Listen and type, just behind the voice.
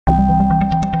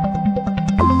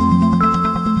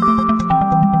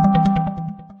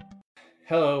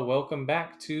welcome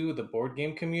back to the Board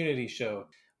Game Community Show.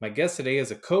 My guest today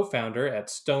is a co-founder at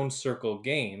Stone Circle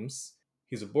Games.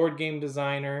 He's a board game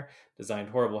designer, designed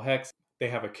Horrible Hex. They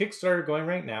have a Kickstarter going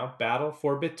right now, Battle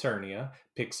for Britternia,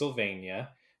 Pixelvania,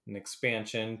 an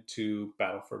expansion to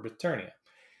Battle for Britternia.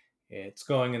 It's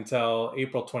going until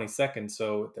April 22nd,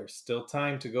 so there's still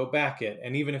time to go back it.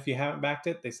 And even if you haven't backed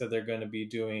it, they said they're going to be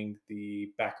doing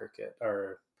the backer kit,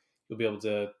 or you'll be able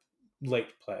to late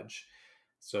pledge.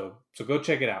 So go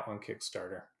check it out on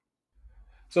Kickstarter.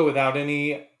 So without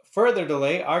any further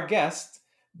delay, our guest,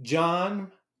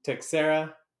 John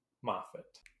Teixeira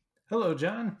Moffat. Hello,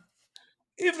 John.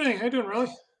 Evening. How you doing,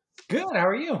 Riley? Good. How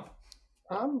are you?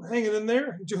 I'm hanging in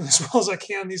there, doing as well as I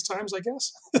can these times, I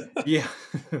guess. Yeah.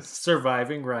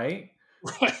 Surviving, right?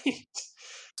 Right.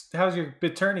 How's your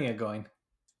Britternia going?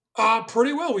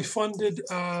 Pretty well. We funded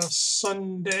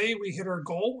Sunday. We hit our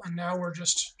goal, and now we're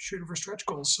just shooting for stretch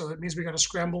goals. So it means we got to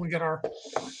scramble and get out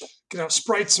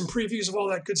sprites and previews of all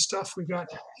that good stuff we got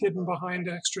hidden behind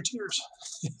extra tiers.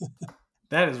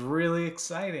 That is really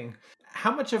exciting.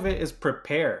 How much of it is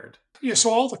prepared? Yeah,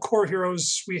 so all the core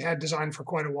heroes we had designed for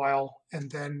quite a while, and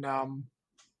then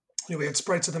we had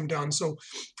sprites of them done. So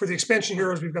for the expansion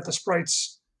heroes, we've got the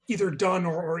sprites either done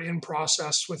or in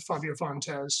process with Fabio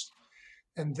Fontes.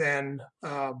 And then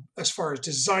as far as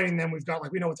designing them, we've got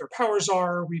we know what their powers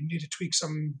are. We need to tweak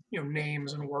some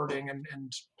names and wording and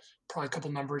probably a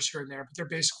couple numbers here and there, but they're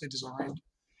basically designed.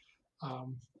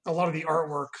 A lot of the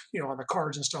artwork, on the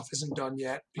cards and stuff isn't done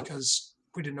yet because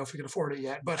we didn't know if we could afford it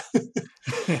yet, but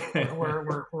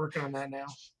we're working on that now.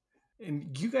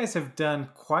 And you guys have done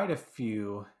quite a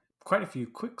few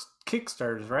quick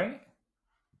Kickstarters, right?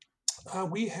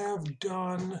 We have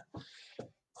done,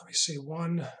 let me see,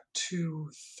 1, 2,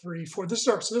 3, 4. This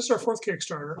is our fourth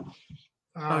Kickstarter.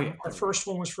 Our first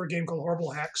one was for a game called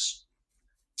Horrible Hex,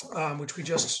 which we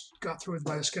just got through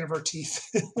by the skin of our teeth.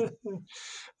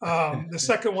 The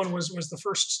second one was the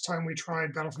first time we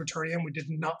tried Battle for Britternia, and we did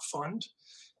not fund.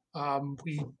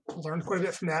 We learned quite a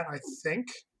bit from that, I think.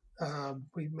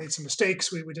 We made some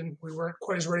mistakes. We weren't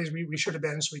quite as ready as we should have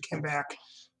been, so we came back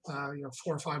 4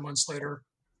 or 5 months later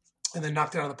and then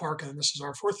knocked it out of the park. And this is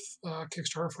our fourth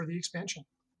Kickstarter for the expansion.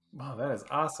 Wow, that is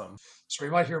awesome. So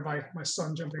you might hear my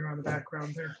son jumping around the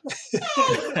background there.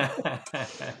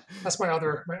 That's my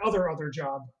other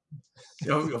job.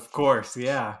 Oh, of course,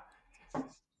 yeah.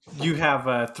 You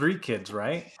have 3 kids,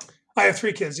 right? I have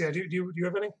 3 kids. Yeah. Do you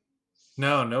have any?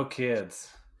 No kids.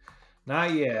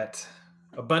 Not yet.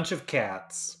 A bunch of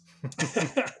cats.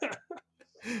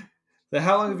 So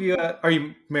how long have you? Are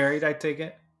you married? I take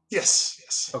it.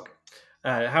 Yes. Okay.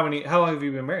 How long have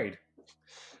you been married?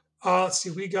 Let's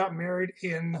see. We got married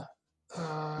in.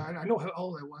 I know how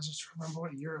old I was. Just remember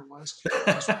what year it was.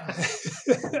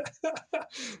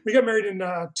 We got married in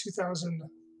 2007.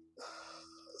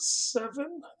 I think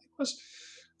it was.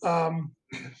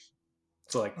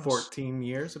 So 14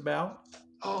 years about.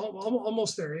 Oh,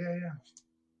 almost there. Yeah.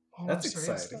 That's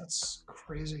exciting. That's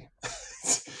crazy.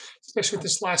 Especially with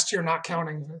this last year not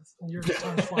counting. The years of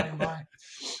time flying by.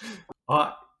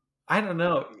 I don't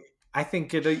know. I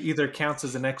think it either counts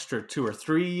as an extra 2 or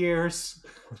 3 years.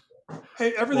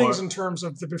 Hey, everything's in terms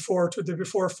of the before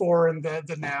 4 and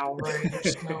the now, right?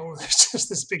 There's just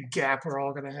this big gap we're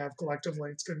all going to have collectively.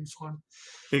 It's going to be fun.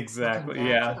 Exactly.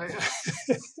 Yeah.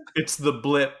 It's the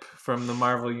blip from the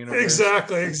Marvel universe.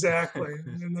 Exactly.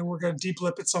 And then we're going to deep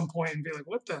blip at some point and be like,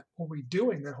 what the were we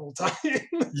doing that whole time?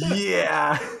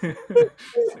 Yeah.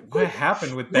 What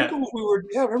happened with that?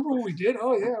 Remember what we did?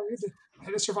 Oh, yeah. We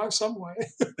had to survive some way.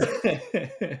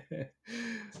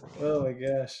 Oh, my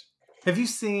gosh. Have you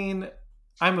seen,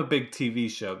 I'm a big TV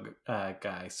show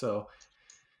guy, so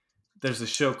there's a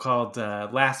show called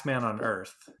Last Man on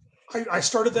Earth. I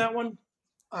started that one.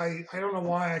 I don't know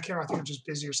why. I think I'm just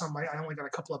busy or something. I only got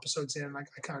a couple episodes in and I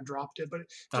kind of dropped it, but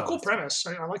it's a cool premise.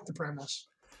 I like the premise.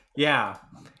 Yeah.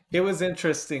 It was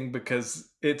interesting because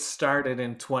it started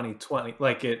in 2020.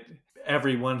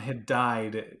 Everyone had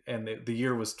died and the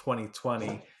year was 2020.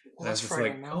 And I was just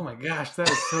like, oh my gosh, that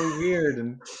is so weird.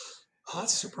 And oh,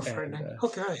 that's super frightening.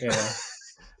 Okay. Yeah.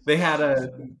 They had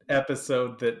an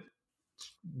episode that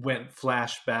went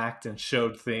flashbacked and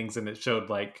showed things, and it showed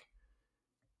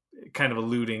kind of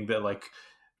alluding that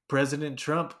President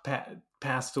Trump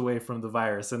passed away from the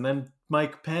virus, and then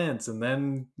Mike Pence, and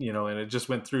then and it just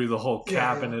went through the whole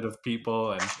cabinet of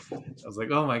people, and I was like,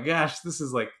 oh my gosh, this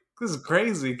is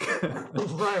crazy.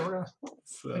 Right.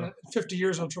 So 50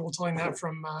 years of trouble telling that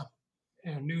from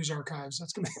news archives.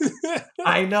 That's gonna be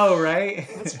I know, right?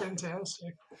 That's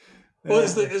fantastic. Well,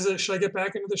 should I get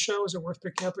back into the show? Is it worth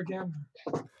picking up again?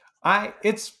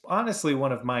 It's honestly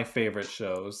one of my favorite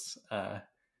shows.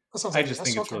 That sounds I like just yes.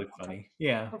 think it's Okay. really Okay. funny.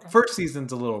 Yeah. Okay. First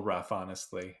season's a little rough,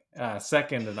 honestly.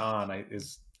 Second and on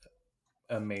is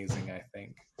amazing, I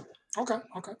think. Okay.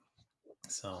 Okay.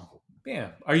 So,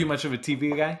 yeah. Are you much of a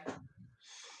TV guy?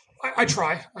 I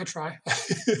try. I try.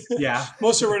 Yeah.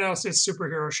 Most of it right now it's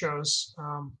superhero shows.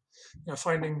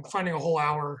 Finding a whole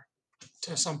hour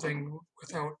to something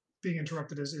without being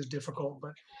interrupted is difficult.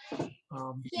 But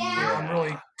I'm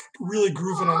Yeah. really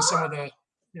grooving on some of the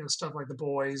stuff like The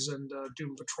Boys and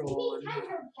Doom Patrol and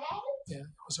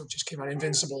also just came out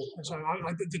Invincible. So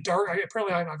the dark.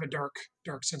 Apparently, I have a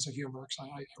dark sense of humor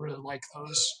because I really like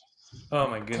those Oh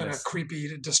my kind of goodness.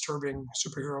 creepy, disturbing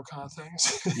superhero kind of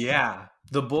things. Yeah.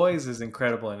 The Boys is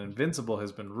incredible, and Invincible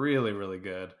has been really, really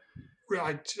good.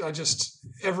 I just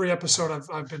every episode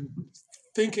I've been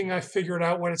thinking I figured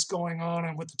out what it's going on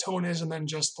and what the tone is, and then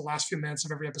just the last few minutes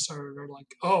of every episode are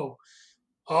like,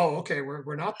 okay,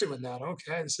 we're not doing that.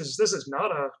 Okay, this is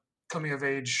not a coming of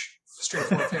age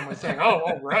straightforward family thing. Oh,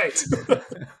 all right.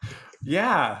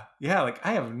 Yeah. Yeah. Like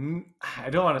I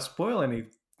don't want to spoil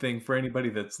anything for anybody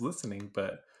that's listening,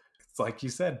 but it's like you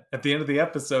said, at the end of the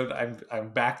episode, I'm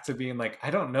back to being like, I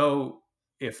don't know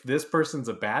if this person's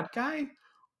a bad guy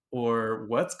or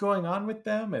what's going on with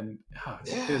them, and it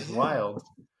Yeah, is yeah. wild.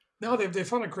 No, they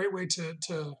found a great way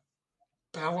to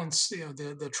balance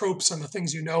the tropes and the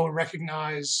things and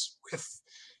recognize with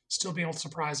still being able to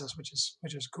surprise us, which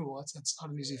is cool. That's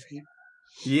not an easy feat.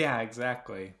 Yeah,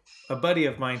 exactly. A buddy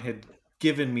of mine had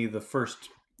given me the first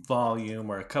volume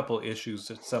or a couple issues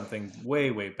of something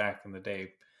way back in the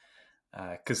day,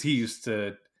 because he used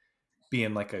to be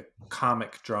in like a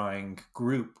comic drawing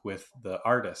group with the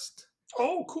artist,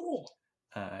 Oh, cool.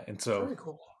 and so Very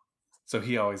cool.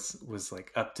 he always was like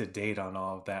up to date on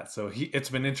all of that. So it's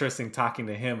been interesting talking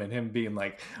to him and him being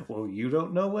like, well, you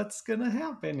don't know what's gonna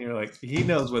happen. You're like, he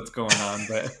knows what's going on,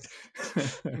 but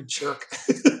You jerk.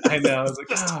 I know. I was like,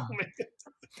 Just oh. tell me.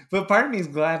 But part of me is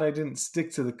glad I didn't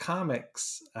stick to the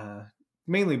comics,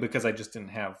 mainly because I just didn't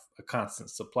have a constant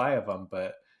supply of them.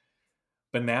 But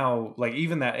now, like,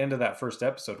 even that end of that first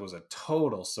episode was a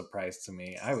total surprise to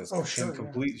me. I was Oh, in sure, yeah.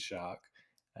 complete shock.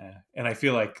 And I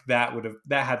feel like that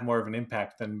had more of an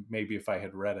impact than maybe if I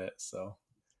had read it. So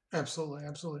Absolutely,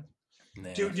 absolutely.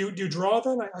 Do nah. you draw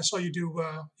then? I saw you do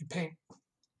you paint.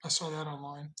 I saw that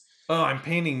online. Oh, I'm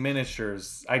painting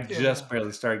miniatures. I Yeah. just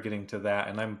barely started getting to that,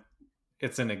 and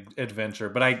it's an adventure,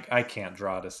 but I can't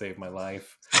draw to save my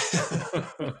life.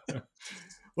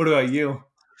 What about you?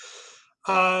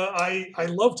 I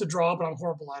love to draw, but I'm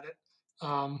horrible at it.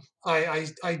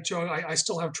 I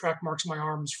still have track marks on my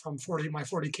arms from my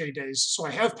 40K days. So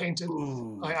I have painted.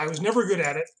 Ooh. I was never good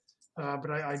at it, but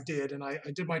I did, and I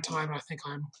did my time. And I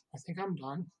think I'm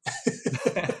done.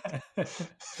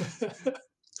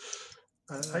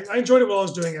 I enjoyed it while I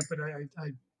was doing it, but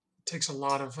it takes a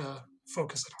lot of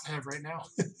focus I don't have right now.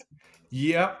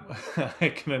 Yep, I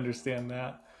can understand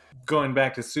that. Going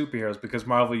back to superheroes, because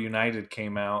Marvel United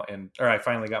came out, or I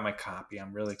finally got my copy.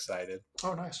 I'm really excited.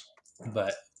 Oh, nice.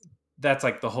 But that's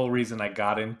like the whole reason I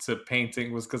got into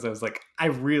painting was because I was like, I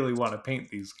really want to paint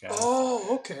these guys.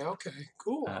 Oh, okay,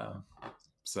 cool.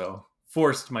 So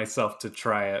forced myself to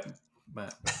try it.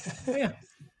 But yeah,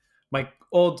 my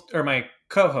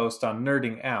co-host on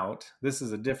Nerding Out. This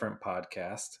is a different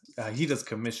podcast. He does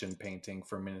commission painting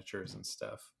for miniatures and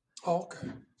stuff. Oh, okay.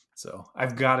 So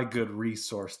I've got a good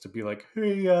resource to be like,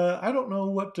 hey, I don't know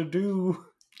what to do.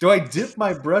 Do I dip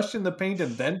my brush in the paint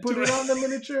and then put it on the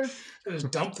miniature? Just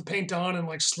dump the paint on and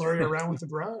like slurry it around with the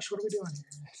brush. What are we doing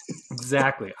here?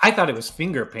 Exactly. I thought it was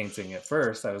finger painting at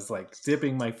first. I was like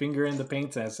dipping my finger in the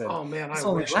paint, and I said, Oh man, this I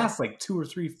only wish lasts like 2 or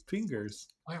 3 fingers.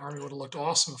 my army would have looked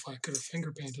awesome if I could have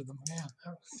finger painted them.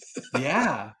 Man,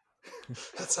 Yeah.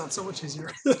 that sounds so much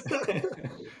easier.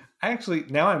 Actually,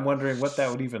 now I'm wondering what that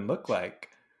would even look like.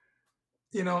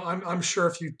 I'm sure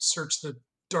if you search the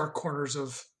dark corners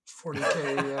of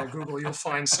 40K Google, you'll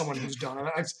find someone who's done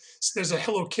it. There's a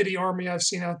Hello Kitty army I've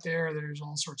seen out there. There's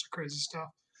all sorts of crazy stuff.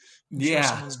 I'm sure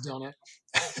someone's done it.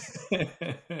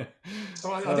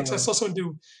 So I think I saw someone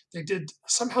do. They did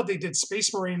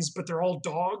Space Marines, but they're all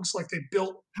dogs. Like they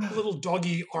built little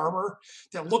doggy armor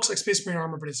that looks like Space Marine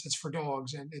armor, but it's for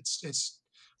dogs, and it's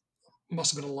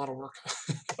must have been a lot of work.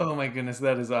 Oh my goodness,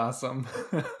 that is awesome.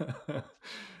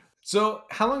 So,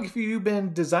 how long have you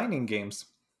been designing games?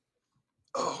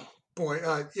 Oh boy,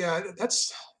 yeah,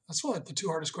 that's one of the two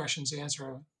hardest questions to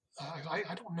answer.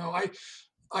 I don't know. I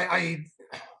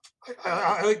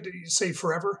I like to say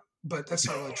forever, but that's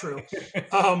not really true.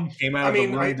 Came out I of the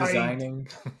mean, womb designing.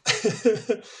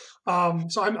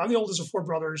 so I'm the oldest of four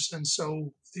brothers, and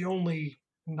so the only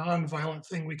non-violent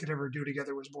thing we could ever do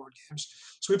together was board games.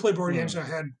 So we played board games. I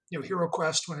had, Hero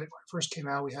Quest when it first came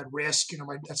out. We had Risk.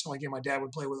 That's the only game my dad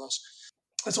would play with us.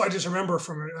 And so I just remember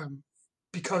from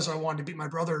because I wanted to beat my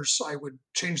brothers, I would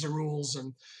change the rules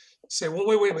and say, well,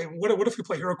 wait. What if we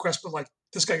play Hero Quest, but like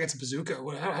this guy gets a bazooka?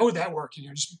 How would that work?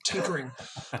 Just tinkering.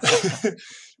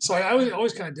 So I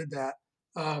always kind of did that.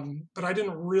 But I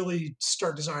didn't really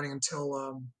start designing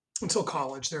until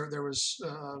college. There was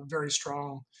a very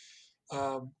strong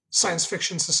science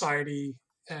fiction society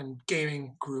and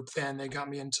gaming group. Then they got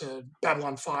me into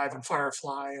Babylon 5 and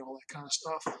Firefly and all that kind of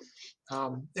stuff.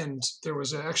 And there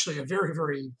was actually a very,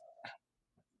 very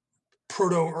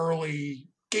early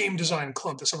game design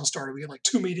club that someone started. We had like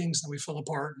 2 meetings, then we fell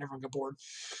apart and everyone got bored.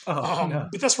 No.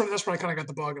 But that's when I kind of got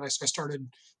the bug, and I started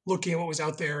looking at what was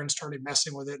out there and started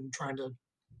messing with it and trying to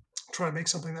make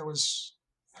something that was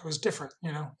different,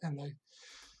 And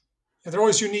they're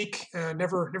always unique,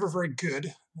 never very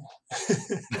good.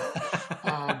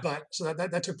 But so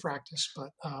that took practice.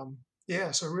 But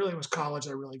so really it was college.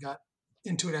 I really got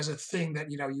into it as a thing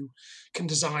that you can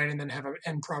design and then have an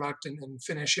end product and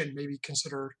finish it and maybe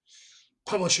consider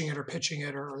publishing it or pitching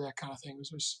it or that kind of thing. It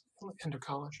was end of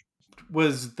college.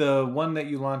 Was the one that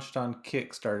you launched on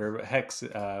Kickstarter Hex?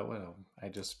 Well, I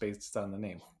just spaced on the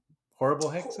name. Horrible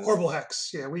Hexes? Horrible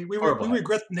Hex. Yeah, we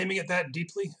regret naming it that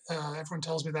deeply. Everyone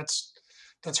tells me that's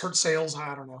hurt sales.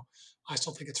 I don't know. I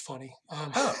still think it's funny.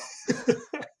 I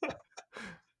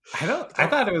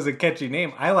thought it was a catchy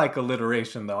name. I like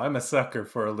alliteration, though. I'm a sucker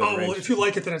for alliteration. Oh, well, if you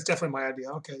like it, then it's definitely my idea.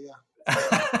 Okay, yeah.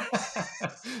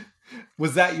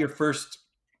 Was that your first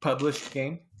published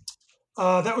game?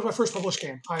 That was my first published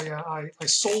game. I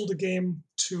sold a game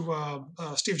to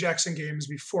Steve Jackson Games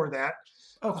before that.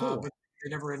 Oh, cool. But they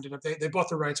never ended up. They bought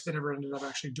the rights, but never ended up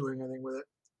actually doing anything with it.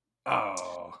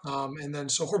 Oh. And then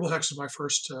so Horrible Hex was my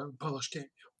first published game.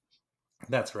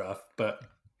 That's rough, but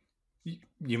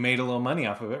you made a little money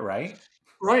off of it, right?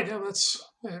 Right. Yeah, that's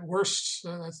worst.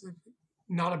 That's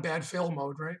not a bad fail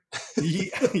mode, right?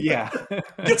 Yeah.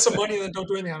 Get some money and then don't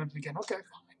do anything on it again. Okay, fine.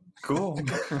 Cool.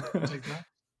 Take that.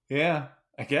 Yeah,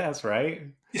 I guess, right?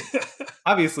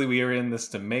 Obviously, we are in this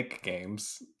to make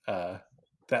games.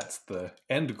 That's the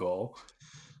end goal.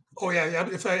 Oh yeah.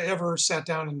 If I ever sat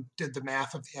down and did the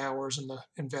math of the hours and the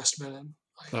investment, and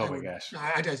gosh,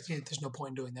 there's no point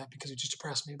in doing that because it just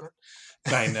depressed me. But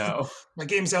I know my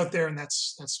game's out there, and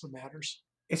that's what matters.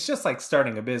 It's just like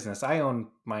starting a business. I own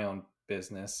my own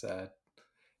business,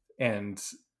 and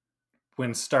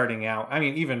when starting out, I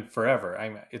mean, even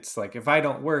forever, it's like if I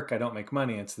don't work, I don't make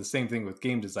money. It's the same thing with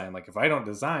game design. Like if I don't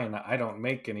design, I don't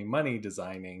make any money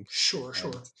designing. Sure.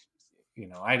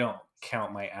 I don't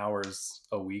count my hours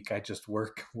a week. I just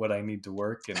work what I need to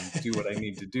work and do what I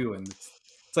need to do. And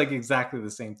it's like exactly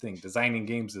the same thing. Designing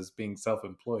games is being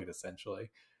self-employed, essentially.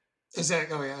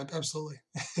 Exactly. Oh yeah, absolutely.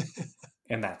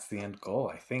 And that's the end goal,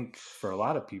 I think, for a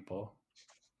lot of people.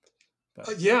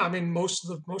 Yeah, I mean, most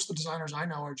of the designers I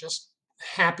know are just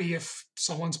happy if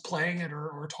someone's playing it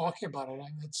or talking about it.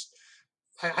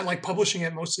 I like publishing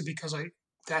it mostly because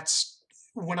that's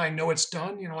when I know it's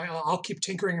done. I'll keep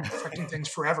tinkering and perfecting things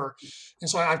forever. And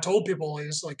so I've told people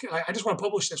is like, I just want to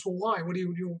publish this. Well, why? What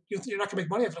do you're not gonna make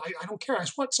money of it? I don't care. I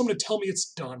just want someone to tell me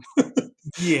it's done.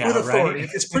 Yeah, with authority. Right.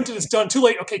 It's printed. It's done. Too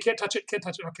late. Okay, can't touch it.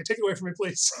 Okay, take it away from me,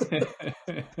 please.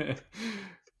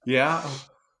 Yeah.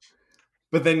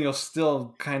 But then you'll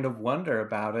still kind of wonder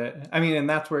about it. I mean, and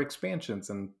that's where expansions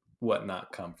and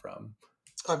whatnot come from.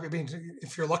 I mean,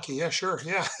 if you're lucky, yeah, sure,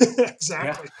 yeah,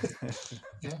 exactly.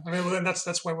 Yeah, I mean, well, then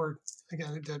that's why we're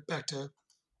again back to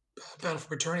Battle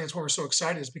for Eternia. That's why we're so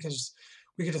excited, is because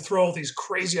we get to throw all these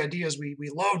crazy ideas we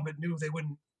loved but knew they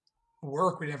wouldn't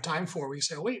work. We didn't have time for. We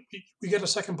say, oh, wait, we get a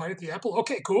second bite at the apple.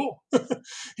 Okay, cool.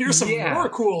 Here's some more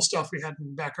cool stuff we had in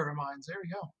the back of our minds. There we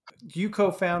go. You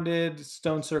co-founded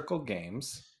Stone Circle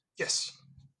Games. Yes.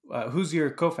 Who's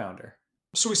your co-founder?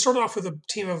 So we started off with a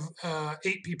team of 8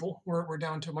 people. We're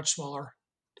down to a much smaller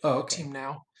team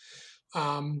now.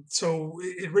 So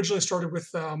it originally started with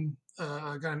a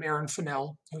guy named Aaron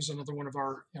Fennell, who's another one of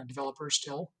our developers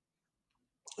still.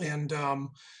 And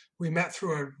we met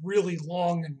through a really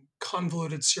long and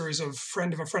convoluted series of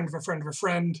friend of a friend of a friend of a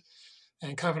friend,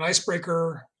 and kind of an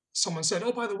icebreaker. Someone said,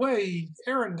 oh, by the way,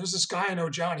 Aaron, there's this guy I know,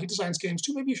 John. He designs games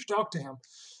too. Maybe you should talk to him.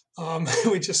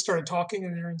 We just started talking,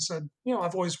 and Aaron said,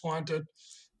 I've always wanted to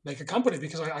make a company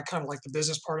because I kind of like the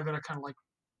business part of it. I kind of like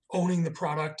owning the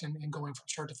product and going from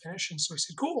start to finish. And so he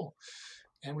said, cool.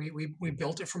 And we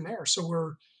built it from there. So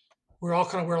we're all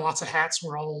kind of wear lots of hats.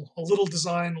 We're all a little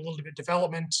design, a little bit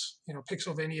development,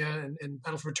 Pixelvania and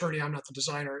Battle for Eternia. I'm not the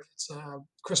designer. It's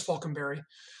Chris Falkenberry.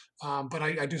 But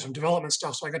I do some development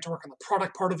stuff, so I got to work on the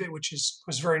product part of it, which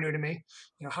was very new to me.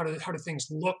 How do things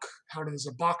look? How does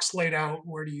a box laid out?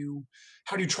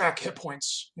 How do you track hit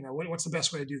points? What's the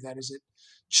best way to do that? Is it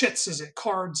chits? Is it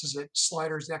cards? Is it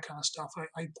sliders? That kind of stuff.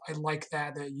 I like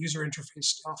that, the user interface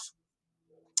stuff,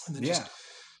 and then Yeah. just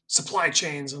supply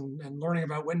chains and learning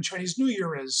about when Chinese New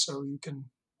Year is, so you can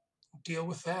deal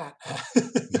with that.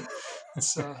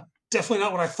 It's definitely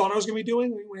not what I thought I was going to be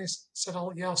doing when I said,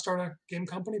 I'll start a game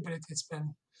company," but it's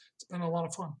been a lot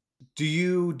of fun. Do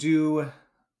you do,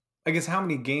 I guess, how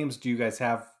many games do you guys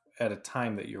have at a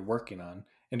time that you're working on?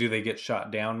 And do they get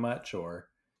shot down much or?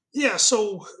 Yeah,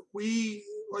 so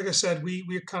like I said,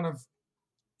 we're kind of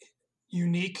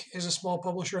unique as a small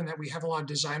publisher in that we have a lot of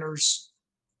designers,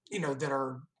 that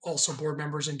are also board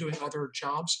members and doing other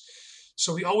jobs.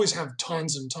 So we always have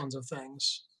tons and tons of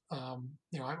things. I'm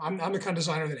the kind of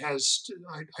designer that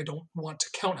I don't want to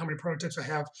count how many prototypes I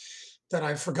have that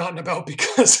I've forgotten about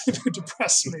because it would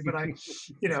depress me.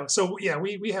 But so yeah,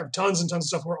 we have tons and tons of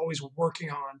stuff we're always working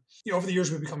on. Over the years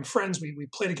we've become friends. We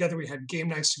play together. We had game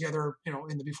nights together,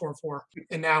 in the before four,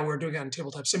 and now we're doing it on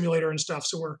tabletop simulator and stuff.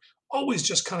 So we're always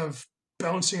just kind of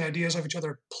bouncing ideas off each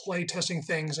other, play testing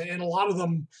things, and a lot of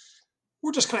them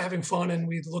we're just kind of having fun. And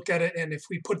we look at it, and if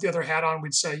we put the other hat on,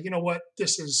 we'd say, you know what,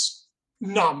 this is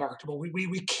not marketable.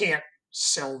 We can't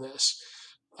sell this,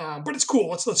 but it's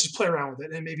cool. Let's just play around with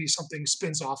it, and maybe something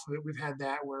spins off of it. We've had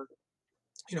that where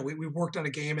we worked on a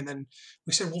game, and then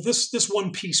we said, well, this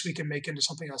one piece we can make into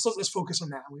something else. Let's focus on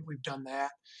that. We've done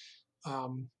that.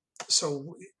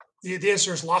 So the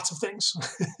answer is lots of things.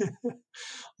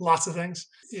 Lots of things.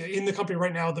 In the company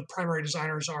right now, the primary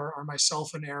designers are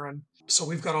myself and Aaron. So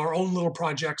we've got our own little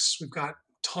projects. We've got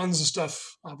tons of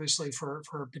stuff, obviously, for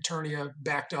Paternia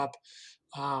backed up.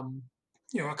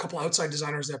 A couple outside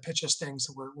designers that pitch us things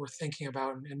that we're thinking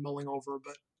about and mulling over.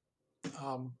 But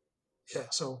yeah,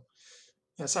 so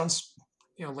that sounds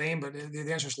lame, but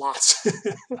the answer is lots.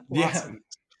 Lots Yeah. of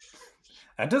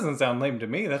That doesn't sound lame to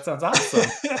me. That sounds awesome.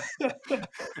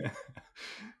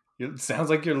 It sounds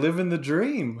like you're living the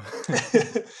dream.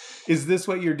 Is this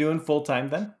what you're doing full time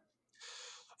then?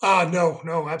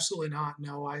 No, absolutely not.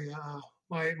 No,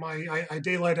 I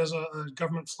daylight as a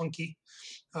government flunky.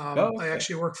 Oh, I okay.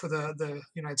 actually work for the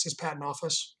United States Patent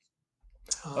Office.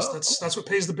 So Oh, that's what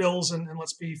pays the bills and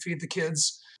lets me feed the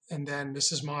kids. And then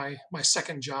this is my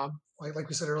second job. Like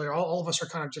we said earlier, all of us are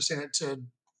kind of just in it to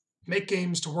make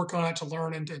games, to work on it, to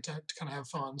learn, and to kind of have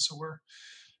fun. So we're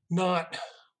not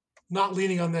not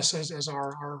leaning on this as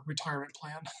our retirement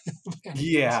plan by any means.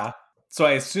 yeah. So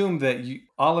I assume that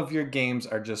all of your games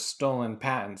are just stolen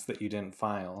patents that you didn't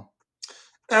file.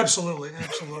 Absolutely,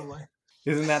 absolutely.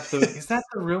 Is that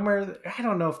the rumor? I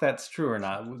don't know if that's true or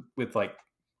not with like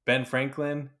Ben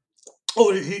Franklin.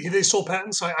 Oh, they stole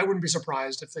patents. I wouldn't be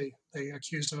surprised if they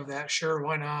accused him of that. Sure,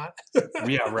 why not?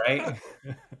 Yeah, right.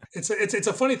 It's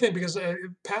a funny thing because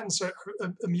patents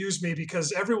amuse me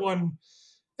because everyone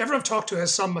I've talked to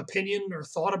has some opinion or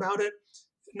thought about it.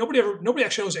 Nobody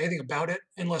actually knows anything about it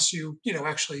unless you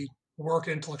actually work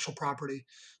in intellectual property.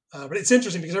 But it's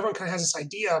interesting because everyone kind of has this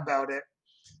idea about it,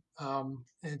 and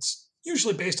it's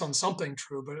usually based on something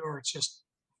true, or it's just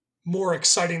more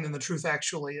exciting than the truth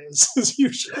actually is. Is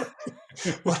usually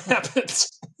what happens.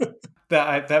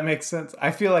 That makes sense. I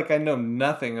feel like I know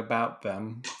nothing about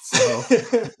them. So,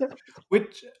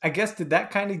 which I guess did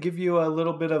that kind of give you a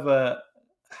little bit of a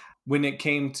when it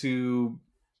came to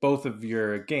both of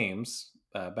your games,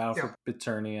 Battle Yeah. for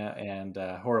Eternia and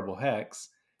Horrible Hex,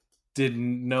 did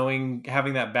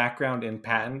having that background in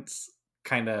patents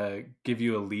kind of give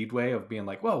you a leadway of being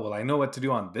like, well, I know what to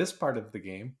do on this part of the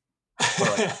game or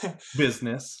like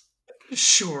business.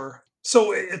 Sure.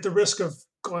 So, at the risk of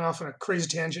going off on a crazy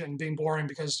tangent and being boring,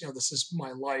 because this is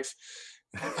my life.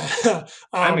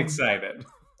 I'm um, excited.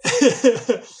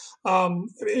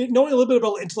 Knowing a little bit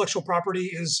about intellectual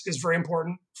property is very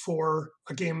important for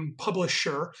a game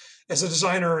publisher. As a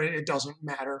designer, it doesn't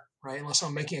matter, right? Unless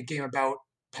I'm making a game about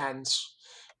patents,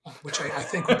 which I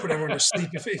think would put everyone to sleep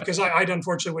because I'd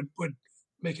unfortunately would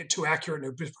make it too accurate and it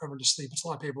would put everyone to sleep. It's a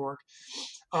lot of paperwork.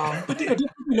 But definitely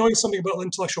knowing something about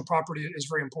intellectual property is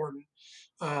very important.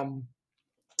 Um,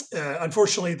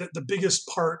 Unfortunately, the biggest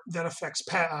part that affects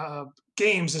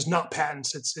games is not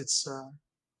patents; it's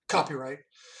copyright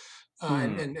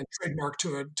Hmm. and trademark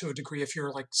to a degree. If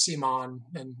you're like CMON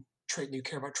and you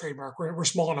care about trademark, we're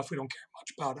small enough we don't care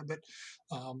much about it.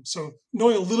 But so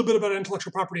knowing a little bit about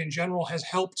intellectual property in general has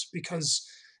helped because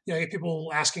you get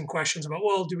people asking questions about,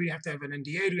 well, do we have to have an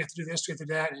NDA? Do we have to do this? Do we have to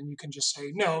do that? And you can just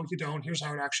say, no, you don't. Here's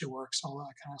how it actually works. All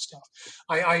that kind of stuff.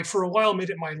 I for a while made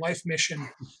it my life mission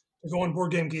to go on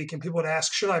Board Game Geek, and people would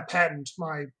ask, "Should I patent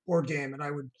my board game?" And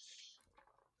I would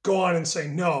go on and say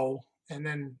no, and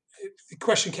then the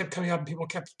question kept coming up, and people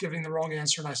kept giving the wrong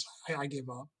answer, and I said, I give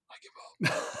up.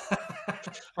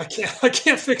 I give up. I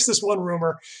can't fix this one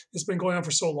rumor. It's been going on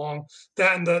for so long.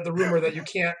 That and the rumor that you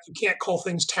can't call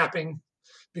things tapping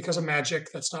because of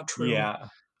magic. That's not true. Yeah.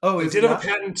 Oh, They is it did have a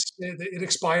not? patent. It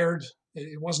expired.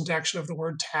 It wasn't actually of the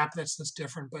word tap. That's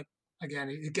different. But again,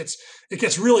 it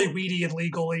gets really weedy and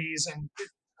legalese. And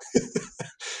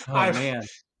Oh I've man.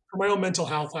 for my own mental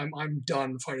health, I'm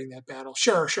done fighting that battle.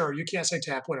 Sure. You can't say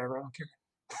tap, whatever. I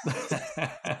don't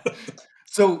care.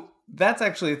 So that's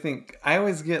actually a thing. I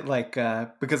always get like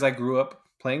because I grew up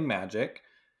playing Magic.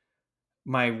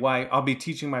 My wife, I'll be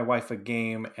teaching my wife a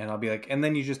game, and I'll be like, and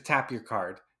then you just tap your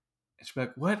card. And she'll be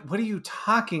like, "What? What are you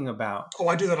talking about?" Oh,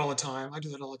 I do that all the time. I do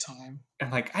that all the time.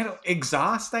 And like, I don't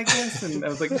exhaust, I guess. And I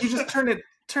was like, you just turn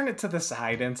it to the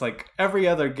side, and it's like every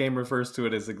other game refers to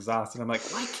it as exhaust. And I'm like,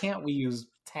 why can't we use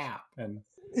tap? And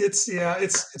It's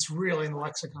really in the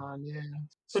lexicon. Yeah.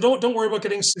 So don't worry about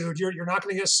getting sued. You're not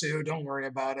going to get sued. Don't worry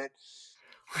about it.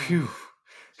 phew.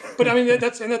 But I mean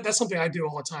that's something I do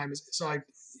all the time. Is I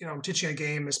I'm teaching a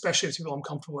game, especially if people I'm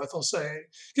comfortable with. I'll say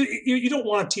you don't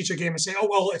want to teach a game and say, oh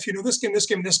well, if you know this game,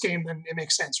 then it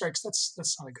makes sense, right? Because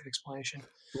that's not a good explanation.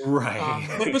 Right.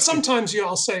 But sometimes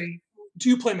I'll say, do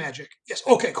you play Magic? Yes.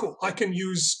 Okay, cool. I can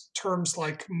use terms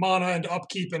like mana and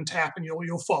upkeep and tap, and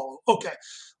you'll follow. Okay.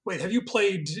 Wait, have you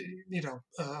played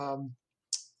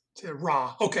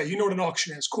Ra? Okay, you know what an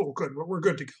auction is. Cool, good. We're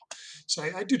good to go. So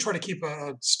I do try to keep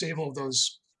a stable of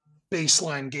those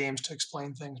baseline games to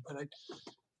explain things, but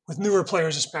with newer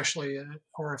players especially,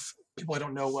 or if people I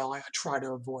don't know well, I try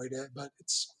to avoid it. But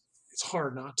it's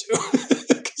hard not to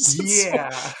because it's Yeah.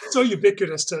 so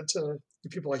ubiquitous to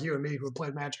people like you and me who have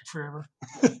played Magic forever.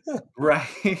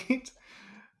 Right.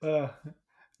 Uh,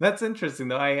 that's interesting,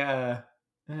 though.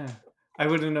 I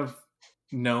wouldn't have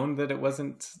known that it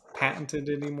wasn't patented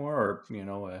anymore,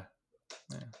 or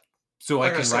uh, so I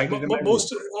Like I can said, write it in my rule most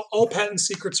book. all patent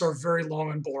secrets are very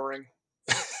long and boring.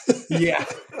 Yeah.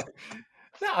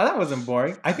 No, that wasn't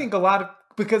boring. I think a lot of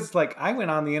because like I went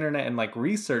on the internet and like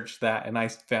researched that, and I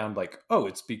found like, oh,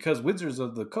 it's because Wizards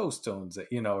of the Coast owns it,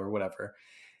 or whatever.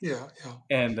 Yeah.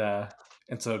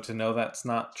 And so to know that's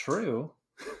not true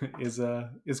is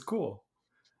cool.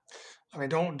 I mean,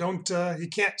 don't you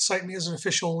can't cite me as an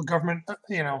official government,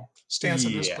 stance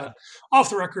of this, but Yeah. off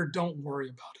the record, don't worry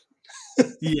about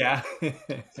it. Yeah.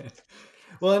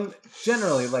 Well, and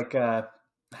generally, like, I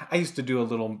used to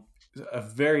do a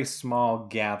very small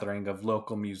gathering of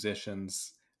local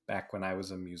musicians back when I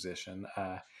was a musician.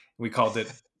 We called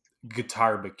it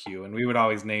Guitar BQ, and we would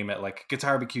always name it like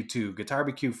Guitar BQ 2, Guitar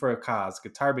BQ for a Cause,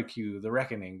 Guitar BQ, The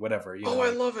Reckoning, whatever, Oh, I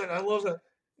love it. I love it.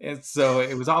 And so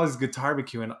it was always Guitar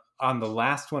BQ. And on the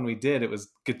last one we did, it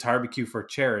was Guitar BQ for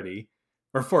charity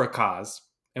or for a cause.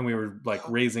 And we were like Yeah.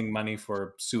 raising money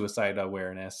for suicide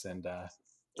awareness. And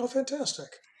Oh, fantastic.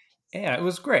 yeah, it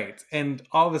was great. And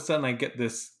all of a sudden I get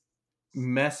this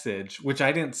message, which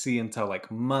I didn't see until like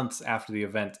months after the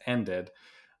event ended.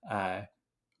 Uh,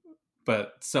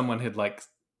 but someone had like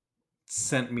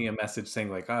sent me a message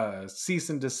saying like cease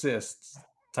and desist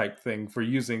type thing for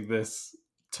using this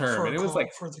term. For And a it was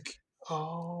like call for the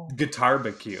oh Guitar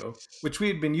BQ, which we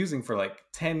had been using for like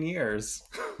 10 years.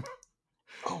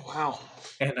 oh wow.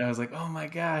 And I was like, oh my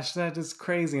gosh, that is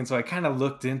crazy. And so I kind of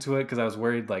looked into it because I was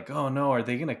worried, like, oh no, are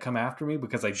they going to come after me?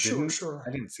 Because Sure.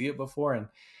 I didn't see it before. And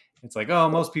it's like, oh,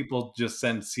 most people just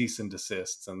send cease and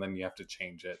desists and then you have to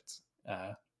change it.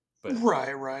 But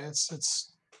Right.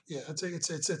 It's yeah.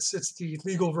 It's the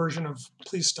legal version of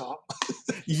please stop.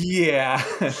 yeah.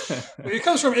 If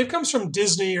it comes from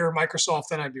Disney or Microsoft,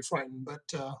 then I'd be frightened.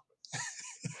 But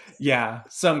Yeah.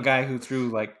 Some guy who threw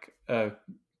like a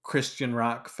Christian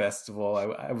rock festival,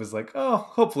 I was like, oh,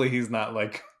 hopefully he's not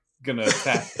like going to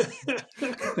attack.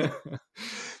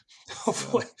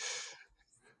 hopefully,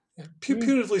 So.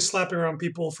 punitively slapping around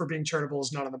people for being charitable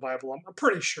is not in the Bible. I'm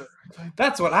pretty sure.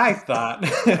 That's what I thought.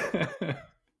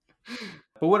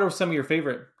 But what are some of your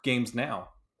favorite games now?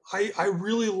 I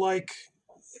really like,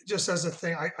 just as a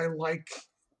thing, I like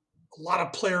a lot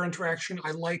of player interaction.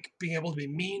 I like being able to be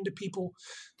mean to people.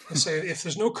 I say if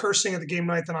there's no cursing at the game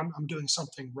night, then I'm doing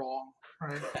something wrong,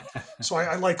 right? So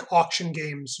I like auction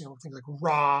games, things like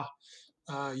Ra,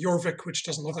 Jorvik, which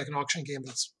doesn't look like an auction game,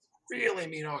 but it's really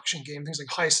mean auction game. Things like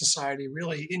High Society,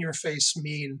 really in your face,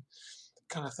 mean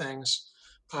kind of things.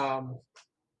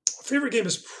 Favorite game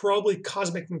is probably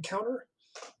Cosmic Encounter.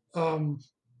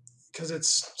 Because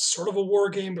it's sort of a war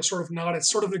game, but sort of not.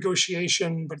 It's sort of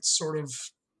negotiation, but it's sort of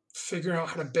figuring out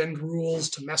how to bend rules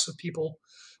to mess with people.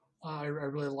 I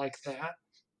really like that.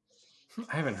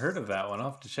 I haven't heard of that one.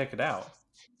 I'll have to check it out.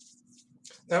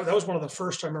 That was one of the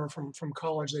first I remember from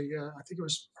college. I think it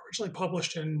was originally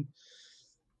published in,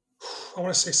 I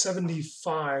want to say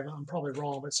 75. I'm probably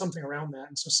wrong, but something around that.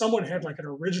 And so someone had like an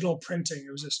original printing.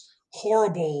 It was this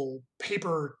horrible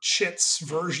paper chits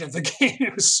version of the game.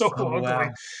 It was so Oh, ugly. wow.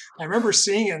 I remember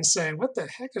seeing it and saying, "What the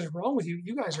heck is wrong with you?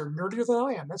 You guys are nerdier than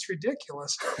I am. That's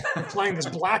ridiculous. You're playing this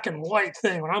black and white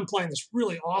thing when I'm playing this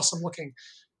really awesome looking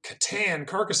Catan,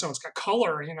 Carcassonne. It's got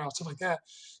color, stuff like that."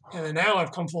 And then now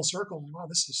I've come full circle. And, wow,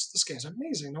 this game's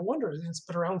amazing. No wonder it's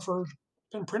been around been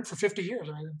in print for 50 years.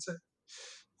 I mean,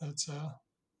 it's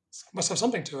must have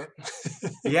something to it.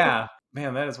 Yeah,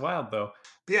 man, that is wild though.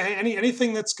 But yeah,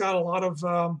 anything that's got a lot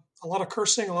of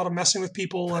cursing, a lot of messing with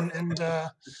people, and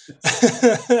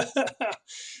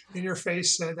in your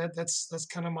face, that's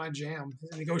kind of my jam.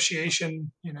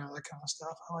 Negotiation, that kind of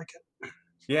stuff. I like it.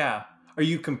 Yeah. Are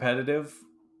you competitive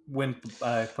when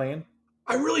playing?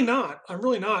 I'm really not. I'm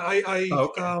really not.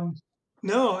 Oh, okay.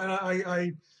 No, and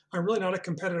I'm really not a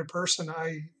competitive person.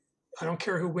 I don't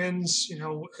care who wins.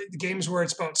 The games where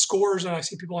it's about scores, and I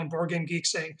see people on Board Game Geek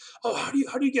saying, "Oh, how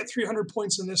do you get 300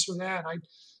 points in this or that?"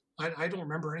 I don't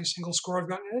remember any single score I've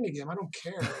gotten in any game. I don't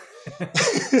care.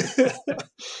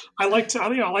 I like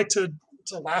to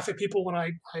laugh at people when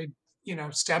I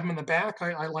stab them in the back.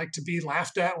 I like to be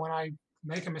laughed at when I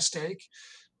make a mistake.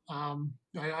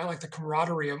 I like the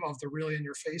camaraderie of the really in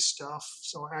your face stuff.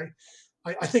 So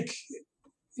I think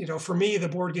for me the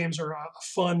board games are a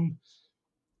fun,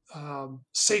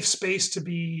 safe space to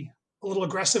be a little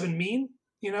aggressive and mean.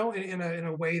 In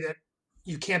a way that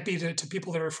you can't be to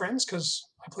people that are friends, because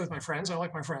I play with my friends. I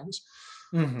like my friends.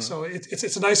 Hmm. So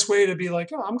it's a nice way to be like,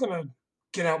 oh, I'm gonna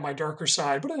get out my darker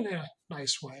side, but in a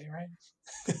nice way,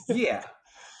 right? Yeah.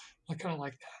 I kind of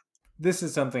like that. This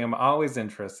is something I'm always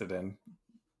interested in.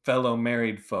 Fellow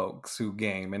married folks who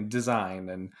game and design,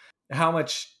 and how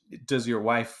much does your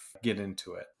wife get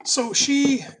into it? So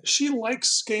she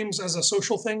likes games as a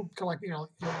social thing, kind of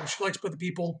like she likes with the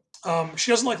people.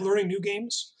 She doesn't like learning new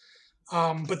games,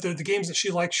 but the games that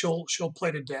she likes, she'll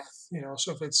play to death.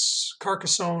 So if it's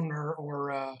Carcassonne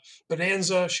or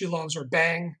Bonanza, she loves, or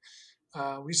Bang.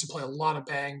 We used to play a lot of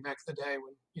Bang back in the day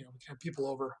when we could have people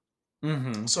over.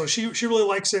 Hmm. So she really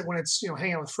likes it when it's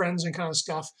hanging out with friends and kind of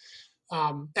stuff.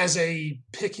 As a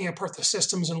picking apart the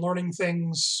systems and learning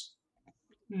things,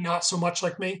 not so much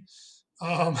like me.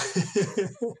 Um,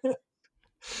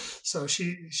 so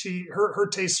her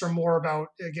tastes are more about,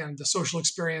 again, the social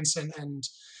experience and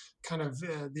kind of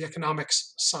the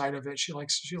economics side of it. She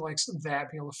likes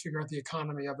that, being able to figure out the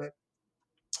economy of it,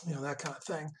 that kind of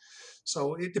thing.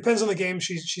 So it depends on the game.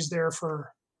 She's there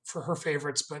for her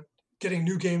favorites, but getting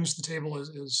new games to the table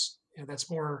is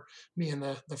that's more me and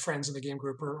the friends in the game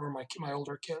group, or my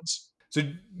older kids. So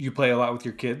you play a lot with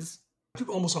your kids?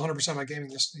 Almost 100% of my gaming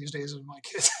these days is my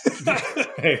kids.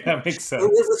 Hey, that makes sense.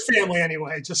 With family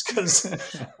anyway, just because of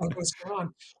what's going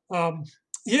on.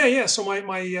 Yeah. So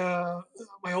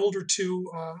my older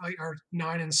two are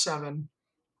 9 and 7.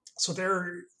 So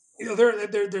there's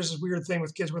this weird thing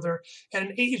with kids where they're at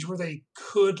an age where they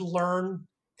could learn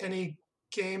any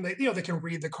game. They can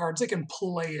read the cards, they can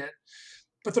play it,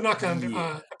 but they're not going to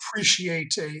Yeah.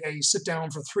 appreciate a sit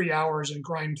down for 3 hours and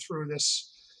grind through this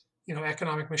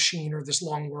economic machine or this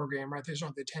long war game, right? They don't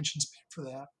have the attention span for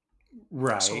that.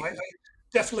 So Right. I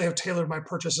definitely have tailored my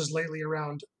purchases lately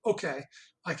around, okay,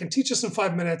 I can teach this in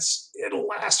 5 minutes. It'll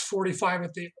last 45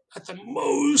 at the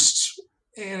most,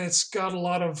 and it's got a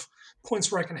lot of points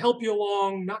where I can help you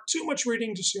along. Not too much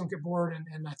reading, just so you don't get bored,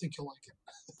 and I think you'll like it.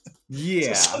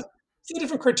 So Yeah. it's a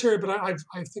different criteria, but I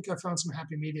think I found some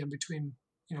happy medium between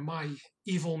my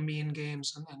evil, mean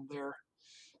games and their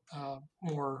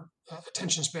more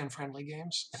attention span friendly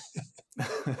games.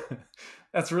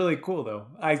 That's really cool though.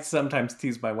 I sometimes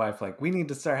tease my wife like, we need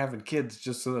to start having kids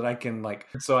just so that I can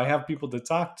so I have people to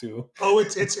talk to. Oh,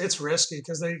 it's risky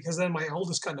because then my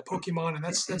oldest got into Pokemon, and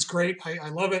that's great. I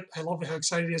love it. I love how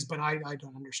excited he is, but I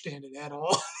don't understand it at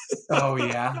all. Oh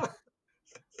yeah.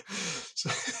 So,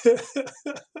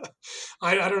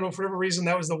 I don't know, for whatever reason,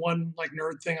 that was the one like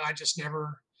nerd thing. I just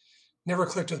never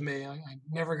clicked with me. I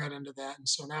never got into that, and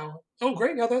so now, oh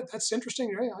great, now that's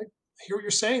interesting. Right? I hear what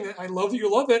you're saying. That I love that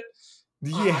you love it.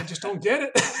 I Yeah. just don't get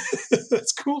it.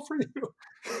 That's cool for you.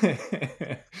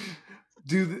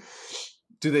 do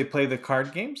do they play the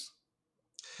card games?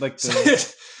 Like So the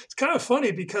it's kind of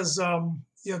funny because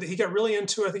he got really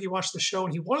into it. I think he watched the show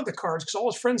and he wanted the cards because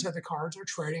all his friends had the cards. They're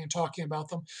trading and talking about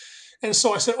them. And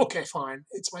so I said, okay, fine.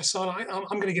 It's my son. I'm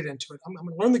going to get into it. I'm going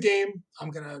to learn the game.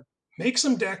 I'm going to make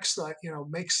some decks that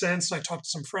make sense. I talked to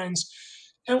some friends,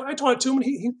 And I taught it to him,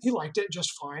 and he liked it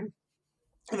just fine.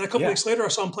 And then a couple Yeah. weeks later, I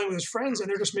saw him playing with his friends, and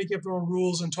they're just making up their own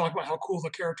rules and talking about how cool the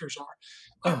characters are.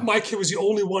 Oh. My kid was the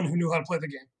only one who knew how to play the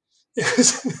game.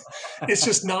 It's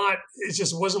just not. It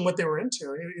just wasn't what they were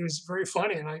into. It was very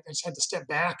funny, and I just had to step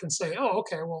back and say, "Oh,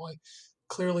 okay. Well, I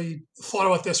clearly thought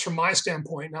about this from my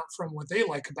standpoint, not from what they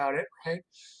like about it, right?"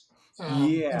 And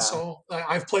Yeah. so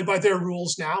I've played by their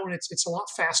rules now, and it's a lot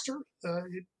faster.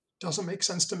 It doesn't make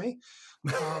sense to me,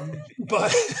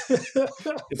 but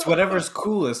It's whatever's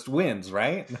coolest wins,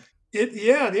 right?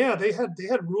 yeah, they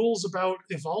had rules about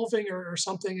evolving or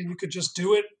something, and you could just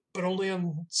do it, but only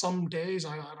on some days.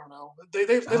 I don't know.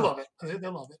 They Oh, love it. They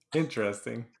love it.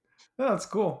 interesting. Oh, that's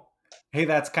cool. Hey,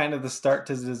 that's kind of the start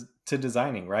to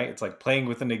designing, right? It's like playing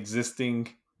with an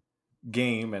existing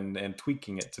game and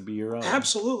tweaking it to be your own.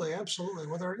 Absolutely, absolutely.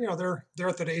 Well, they're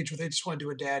at that age where they just want to do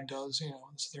what dad does.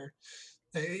 So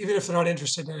even if they're not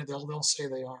interested in it, they'll say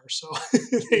they are. So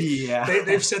they, Yeah.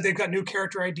 they've said they've got new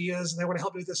character ideas and they want to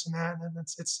help you with this and that, and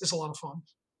it's a lot of fun.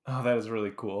 Oh, that is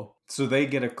really cool. So they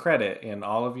get a credit in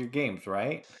all of your games,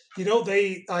 right?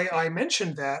 I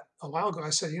mentioned that a while ago.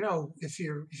 I said, if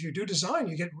you do design,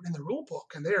 you get in the rule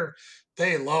book, and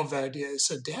they love that idea. They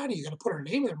said, "Daddy, you got to put our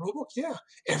name in the rule book." Yeah,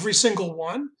 every single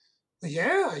one.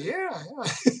 Yeah.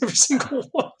 Every single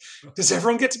one. Does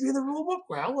everyone get to be in the rule book?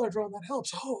 Well, everyone that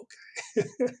helps. Oh, okay.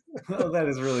 Oh, that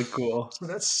is really cool. So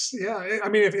that's yeah. I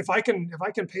mean, if I can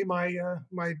pay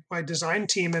my design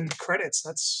team in credits,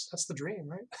 that's the dream,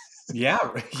 right? Yeah,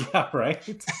 yeah,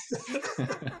 right.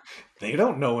 They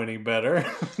don't know any better.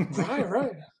 Right,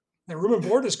 right. The room and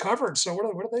board is covered, so what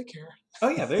do they care? Oh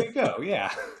yeah, there you go.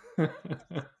 Yeah.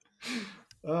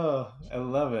 Oh, I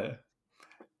love it.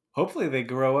 Hopefully they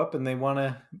grow up and they want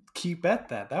to keep at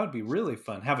that. That would be really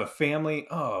fun. Have a family.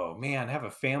 Oh man, have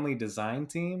a family design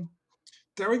team.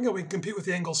 There we go. We can compete with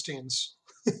the Engelsteins.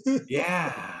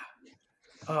 Yeah.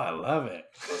 Oh, I love it.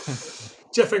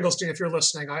 Jeff Engelstein, if you're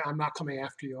listening, I'm not coming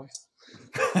after you.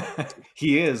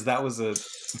 He is. That was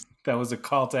a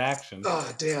call to action. Oh,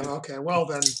 damn. Okay. Well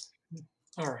then,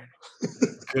 all right.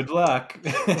 Good luck.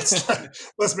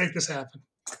 Let's make this happen.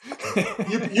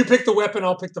 You pick the weapon,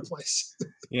 I'll pick the place.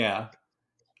 Yeah.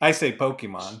 I say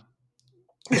Pokemon.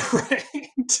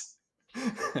 Right.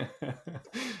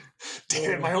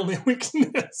 Damn it, my only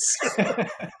weakness.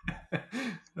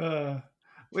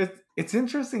 It's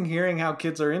interesting hearing how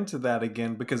kids are into that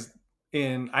again, because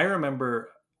I remember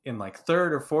in like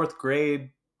third or fourth grade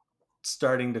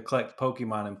starting to collect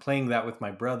Pokemon and playing that with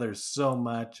my brothers so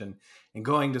much, and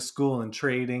going to school and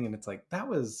trading, and it's like that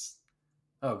was,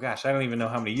 oh gosh, I don't even know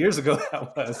how many years ago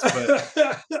that was,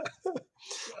 but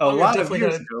a lot of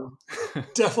years ago.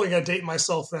 Definitely got to date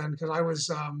myself then, because I was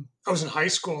in high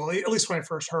school, at least when I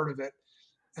first heard of it,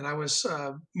 and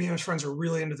me and my friends were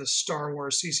really into the Star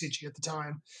Wars CCG at the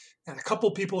time, and a couple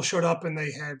people showed up and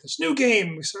they had this new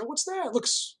game. We said, "What's that?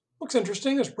 Looks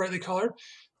interesting. It's brightly colored."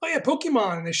 "Oh yeah,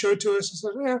 Pokemon." And they showed it to us and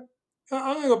said, "Yeah,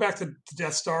 I'm gonna go back to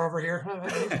Death Star over here.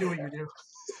 You can do what you do."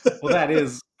 Well,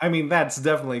 that's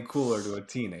definitely cooler to a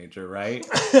teenager, right?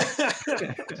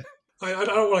 I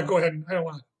don't want to go ahead and I don't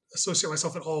want to associate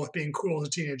myself at all with being cool as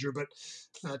a teenager, but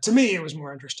to me, it was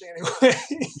more interesting anyway.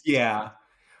 Yeah.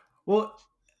 Well,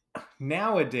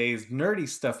 nowadays, nerdy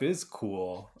stuff is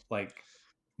cool. Like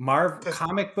Marvel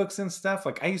comic books and stuff.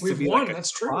 Like I used to We've be won. like a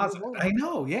That's true. closet. I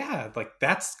know. Yeah. Like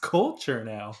that's culture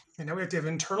now. And now we have to have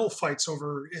internal fights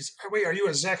over wait, are you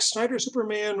a Zack Snyder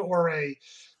Superman or a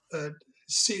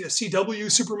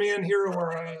CW Superman hero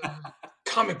or a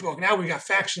comic book? Now we got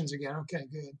factions again. Okay,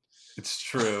 good. It's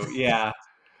true. Yeah.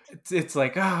 It's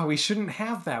like, we shouldn't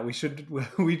have that.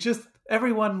 We just,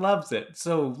 everyone loves it.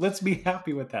 So let's be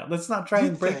happy with that. Let's not try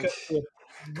and break up.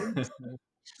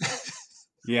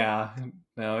 Yeah,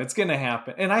 no, it's going to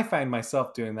happen. And I find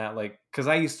myself doing that, like, because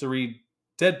I used to read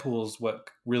Deadpool's what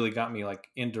really got me like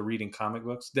into reading comic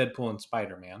books, Deadpool and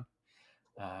Spider-Man.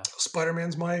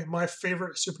 Spider-Man's my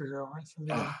favorite superhero,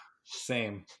 right?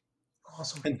 Same.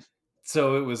 Awesome. And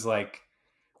so it was like,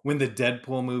 when the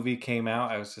Deadpool movie came out,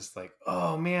 I was just like,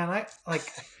 oh man,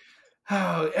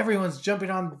 everyone's jumping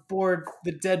on board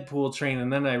the Deadpool train.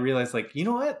 And then I realized, like, you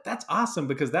know what? That's awesome,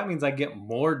 because that means I get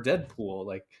more Deadpool.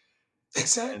 Like,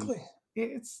 exactly.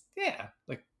 It's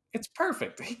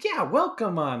perfect. Like, yeah,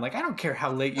 welcome on. Like, I don't care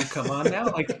how late you come on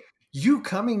now. Like, you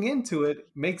coming into it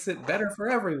makes it better for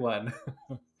everyone.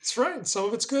 That's right. Some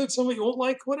of it's good, some of it you won't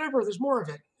like, whatever. There's more of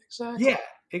it. Exactly. Yeah,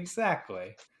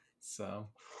 exactly. So,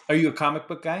 are you a comic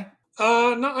book guy?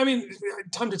 No, I mean,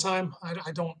 time to time,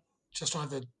 I don't have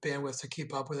the bandwidth to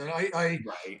keep up with it. I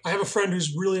Right. have a friend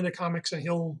who's really into comics, and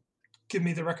he'll give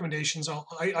me the recommendations.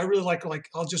 I really like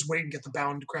I'll just wait and get the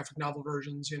bound graphic novel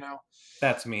versions.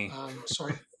 That's me. So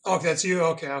okay, that's you.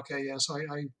 Okay, yeah. So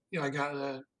I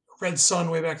got Red Sun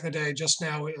way back in the day. Just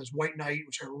now it was White Knight,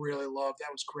 which I really loved.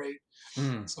 That was great.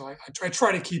 Mm. So I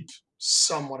try to keep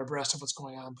somewhat abreast of what's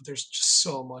going on, but there's just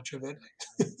so much of it.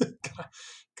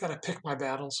 gotta pick my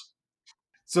battles.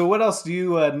 So what else do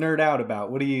you nerd out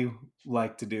about? What do you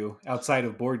like to do outside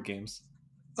of board games?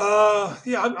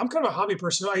 Yeah, I'm kind of a hobby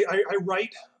person. I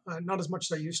write, not as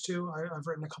much as I used to. I've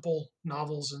written a couple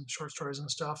novels and short stories and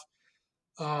stuff.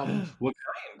 Um, What?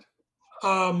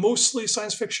 Mostly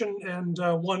science fiction and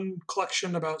one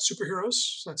collection about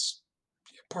superheroes. That's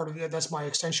part of it. That's my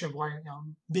extension of why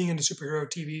being into superhero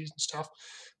TVs and stuff.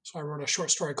 So I wrote a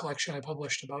short story collection I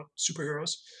published about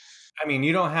superheroes. I mean,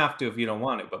 you don't have to if you don't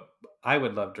want it, but I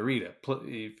would love to read it.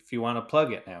 If you want to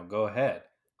plug it now, go ahead.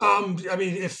 I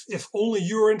mean, if only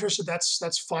you are interested,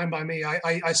 that's fine by me.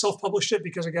 I self-published it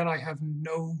because again, I have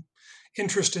no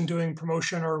interest in doing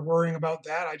promotion or worrying about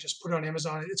that. I just put it on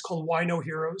Amazon. It's called Why No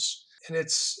Heroes, and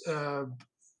it's I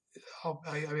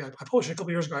published it a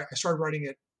couple years ago. I started writing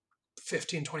it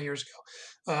 15, 20 years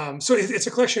ago. So it's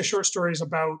a collection of short stories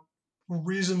about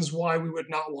reasons why we would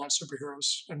not want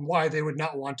superheroes and why they would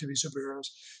not want to be superheroes.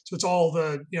 So it's all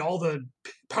the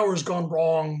powers gone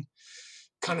wrong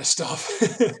kind of stuff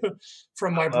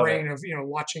from my I love it. brain of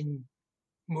watching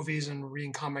movies and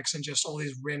reading comics and just all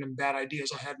these random bad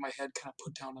ideas I had in my head kind of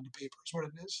put down onto paper is what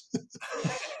it is.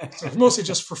 So it's mostly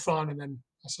just for fun, and then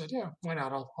I said, yeah, why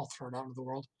not? I'll throw it out into the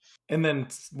world. And then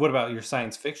what about your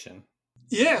science fiction?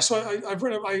 Yeah, so I've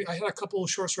read. I had a couple of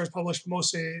short stories published.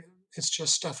 Mostly, it's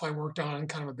just stuff I worked on and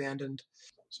kind of abandoned.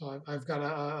 So I've got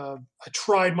I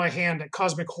tried my hand at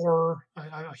cosmic horror.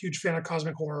 I'm a huge fan of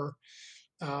cosmic horror.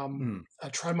 Hmm. I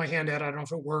tried my hand at it. I don't know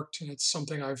if it worked, and it's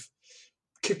something I've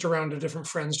kicked around to different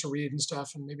friends to read and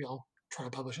stuff. And maybe I'll try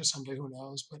to publish it someday. Who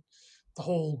knows? But the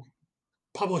whole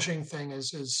publishing thing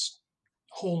is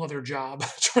a whole other job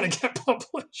trying to get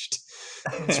published.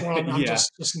 And it's one I'm Yeah.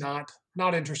 just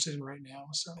not interested in right now.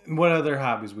 So What other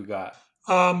hobbies we got?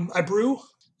 I brew.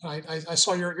 I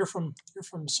saw you're from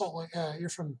Salt Lake, you're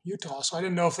from Utah, so I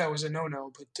didn't know if that was a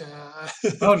no, but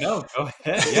Oh no, go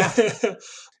ahead.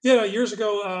 Yeah. years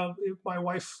ago, my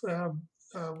wife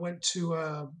went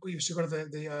to we used to go to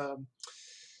the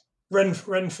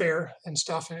Ren Fair and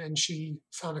stuff, and she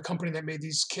found a company that made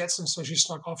these kits, and so she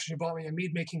snuck off. She bought me a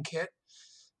mead making kit,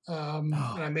 and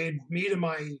Oh, I made mead in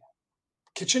my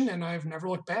kitchen, and I've never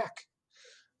looked back.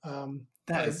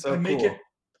 that is I so make it cool.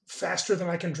 faster than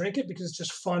I can drink it because it's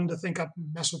just fun to think up,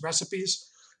 mess with recipes.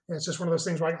 And it's just one of those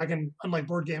things where I can, unlike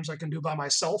board games, I can do by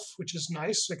myself, which is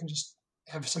nice. I can just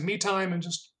have some me time and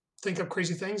just think up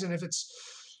crazy things. And if it's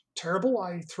terrible,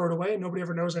 I throw it away. Nobody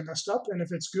ever knows I messed up. And if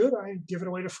it's good, I give it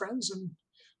away to friends and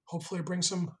hopefully bring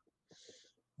some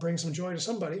joy to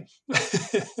somebody.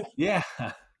 Yeah.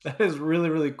 That is really,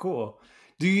 really cool.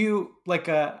 Do you like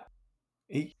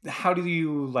how do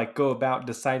you like go about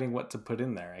deciding what to put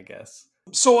in there, I guess?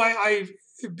 So I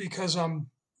because I'm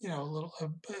a little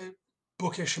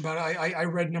bookish about it. I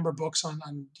read a number of books on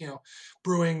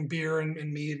brewing beer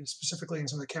and mead, and specifically in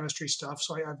some of the chemistry stuff.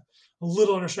 So I have a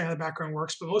little understanding how the background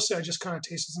works, but mostly I just kind of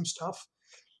tasted some stuff,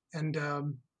 and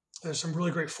there's some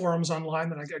really great forums online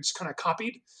that I just kind of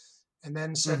copied, and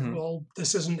then said, Hmm. well,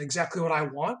 this isn't exactly what I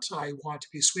want. I want it to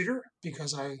be sweeter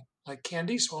because I like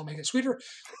candy, so I'll make it sweeter.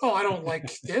 Oh, I don't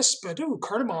like this, but ooh,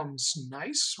 cardamom's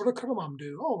nice. What do cardamom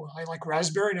do? Oh, I like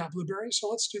raspberry, not blueberry, so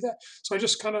let's do that. So I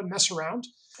just kind of mess around.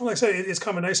 And like I said, it's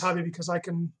kind of a nice hobby because I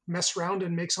can mess around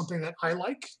and make something that I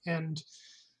like. And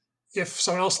if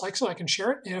someone else likes it, I can share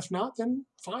it. And if not, then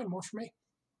fine, more for me.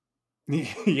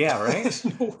 Yeah, right?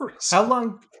 No worries. How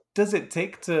long does it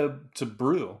take to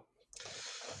brew?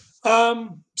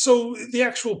 So the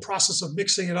actual process of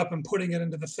mixing it up and putting it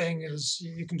into the thing is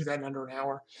you can do that in under an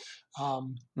hour. For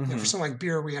Hmm. something like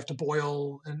beer, we have to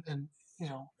boil and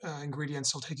ingredients.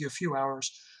 It'll take you a few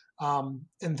hours,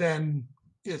 and then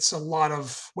it's a lot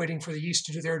of waiting for the yeast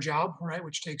to do their job, right?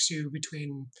 Which takes you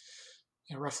between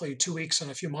roughly 2 weeks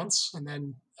and a few months. And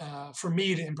then for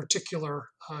mead in particular,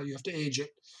 you have to age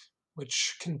it,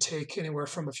 which can take anywhere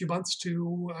from a few months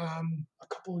to a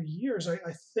couple of years. I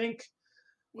think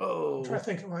I'm trying Whoa. to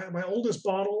think. My oldest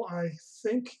bottle, I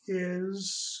think,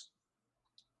 is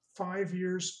 5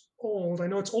 years old. I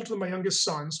know it's older than my youngest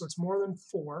son, so it's more than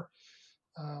four.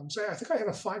 So yeah, I think I have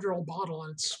a 5-year-old bottle,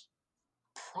 and it's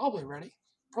probably ready.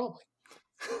 Probably,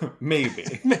 Maybe.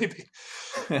 maybe.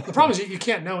 The problem is you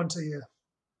can't know until you.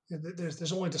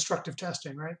 There's only destructive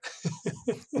testing, right?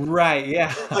 Right,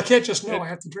 yeah. I can't just know. I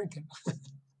have to drink it.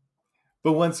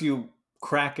 But once you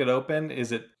crack it open,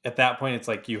 is it at that point it's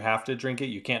like you have to drink it?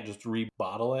 You can't just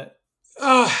rebottle it?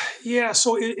 Yeah,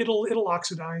 so it'll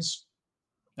oxidize.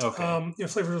 Okay.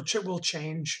 Flavor will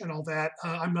change and all that.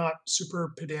 I'm not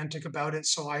super pedantic about it,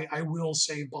 so I will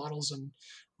save bottles and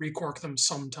recork them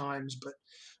sometimes. But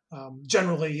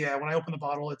generally, yeah, when I open the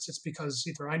bottle, it's because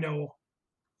either I know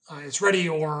it's ready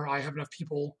or I have enough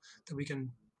people that we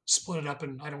can split it up,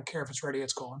 and I don't care if it's ready;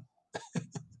 it's gone.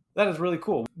 That is really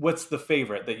cool. What's the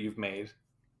favorite that you've made?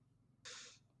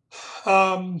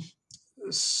 Um,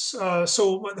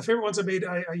 so the favorite ones I made,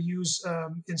 I use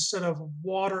instead of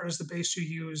water as the base, you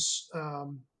use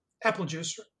apple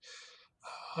juice,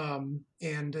 and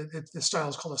the style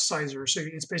is called a cider. So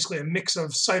it's basically a mix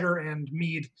of cider and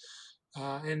mead,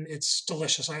 and it's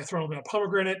delicious. I throw in a little bit of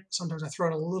pomegranate. Sometimes I throw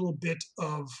in a little bit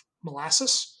of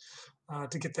molasses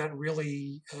to get that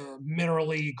really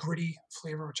minerally gritty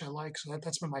flavor, which I like. So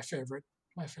that's been my favorite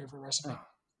recipe. Oh,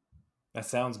 that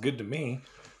sounds good to me.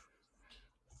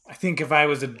 I think if I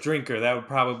was a drinker, that would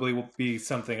probably be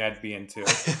something I'd be into.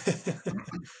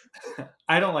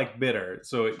 I don't like bitter,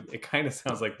 so it kind of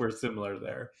sounds like we're similar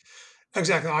there.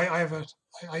 Exactly.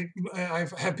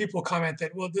 I've had people comment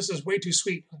that, well, this is way too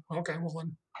sweet. Okay, well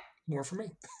then more for me.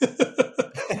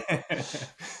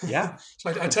 Yeah. So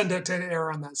I tend to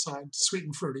err on that side, sweet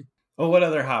and fruity. Well, what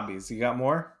other hobbies? You got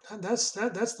more? And that's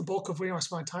the bulk of what I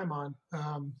spend my time on.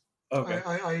 Okay.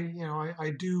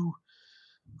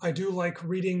 I do like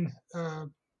reading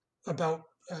about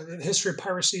the history of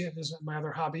piracy is my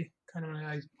other hobby. Kind of,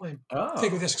 I think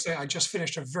of Oh. this because I just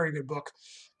finished a very good book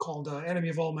called "Enemy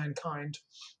of All Mankind,"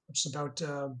 which is about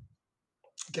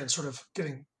again, sort of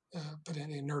getting but in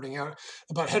nerding out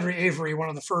about Henry Avery, one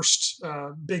of the first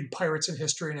big pirates in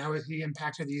history, and how he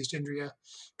impacted the East India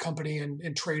Company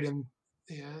and trade in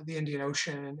the Indian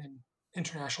Ocean and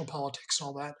international politics and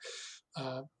all that.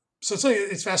 Uh, so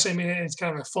it's fascinating. I mean, it's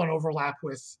kind of a fun overlap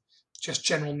with just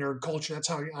general nerd culture. That's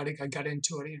how I got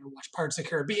into it. Watched Pirates of the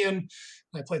Caribbean. And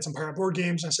I played some pirate board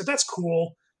games. And I said, that's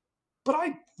cool, but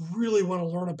I really want to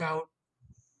learn about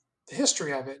the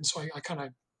history of it. And so I kind of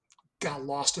got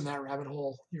lost in that rabbit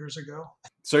hole years ago.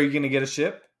 So are you going to get a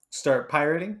ship? Start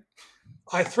pirating?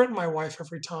 I threaten my wife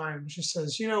every time. She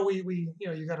says, we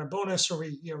you got a bonus, or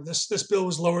this bill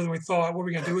was lower than we thought. What are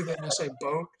we going to do with it? And I say,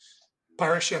 boat,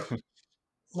 pirate ship,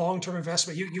 long-term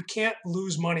investment. You can't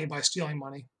lose money by stealing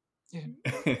money. Yeah,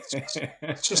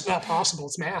 it's just not possible.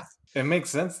 It's math. It makes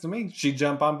sense to me. She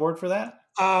jump on board for that?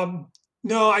 Um,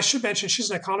 no, I should mention she's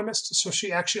an economist, so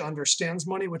she actually understands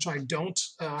money, which I don't,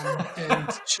 and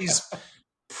she's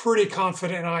pretty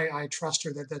confident, and I trust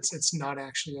her that it's not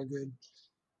actually a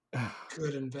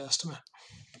good investment.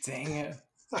 Dang it.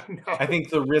 I I know. think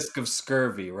the risk of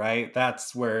scurvy, right?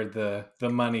 That's where the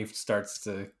money starts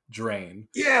to drain.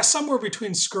 Yeah, somewhere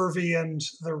between scurvy and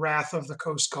the wrath of the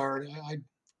Coast Guard.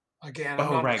 Again, I'm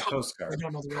Oh, not an right, economist. Coast I Guard.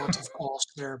 don't know the relative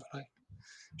cost there, but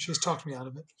she's talked me out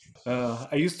of it.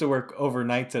 I used to work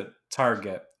overnights at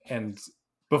Target, and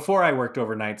before I worked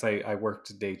overnights, I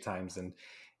worked daytimes,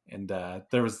 and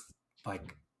there was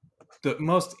like the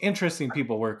most interesting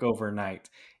people work overnight.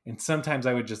 And sometimes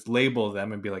I would just label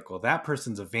them and be like, well, that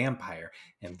person's a vampire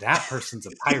and that person's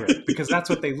a pirate because that's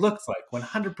what they looked like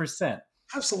 100%.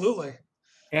 Absolutely.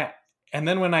 Yeah. And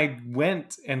then when I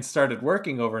went and started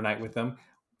working overnight with them,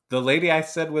 the lady I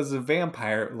said was a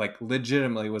vampire, like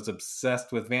legitimately was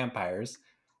obsessed with vampires.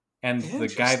 And the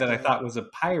guy that I Interesting. thought was a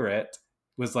pirate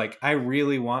was like, I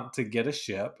really want to get a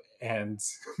ship and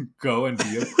go and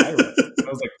be a pirate. I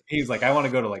was like, he's like, I want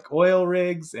to go to like oil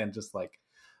rigs and just like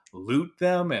loot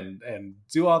them and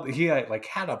do all he had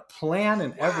a plan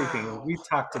and everything. And Wow. we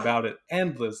talked about it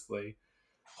endlessly.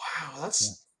 Wow, Yeah.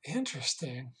 that's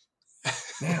interesting.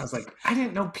 Man, I was like, I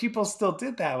didn't know people still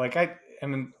did that. I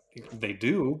mean, they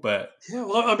do, but Yeah,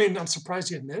 well, I mean, I'm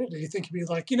surprised you admitted it. You think you'd be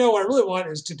like, what I really want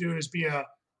is be a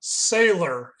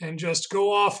sailor and just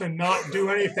go off and not do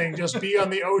anything, just be on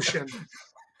the ocean.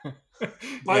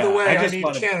 By the yeah, I way, I just need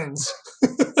want cannons. to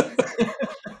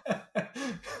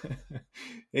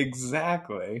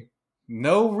exactly.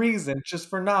 No reason, just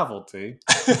for novelty.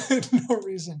 No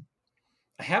reason.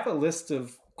 I have a list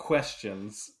of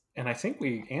questions, and I think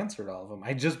we answered all of them.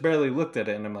 I just barely looked at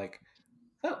it, and I'm like,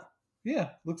 oh, yeah,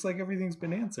 looks like everything's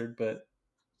been answered. But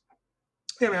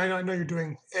Yeah, I mean, I know you're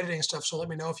doing editing stuff, so let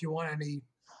me know if you want any,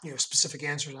 specific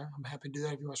answers. I'm happy to do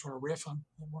that. If you guys want to riff on,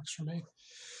 it works for me.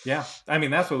 yeah, I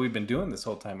mean, that's what we've been doing this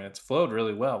whole time, and it's flowed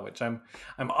really well. Which I'm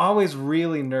always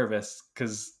really nervous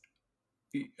because,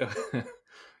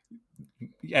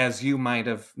 as you might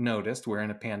have noticed, we're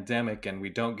in a pandemic and we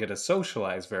don't get to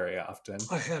socialize very often.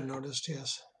 I had noticed,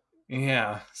 yes.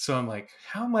 Yeah, so I'm like,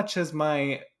 how much has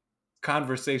my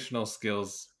conversational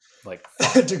skills like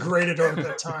degraded over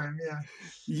that time. Yeah.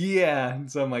 Yeah.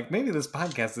 So I'm like, maybe this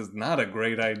podcast is not a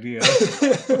great idea.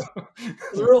 The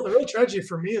real tragedy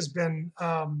for me has been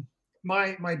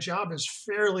my job is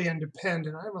fairly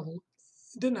independent.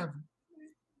 Didn't have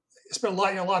spent a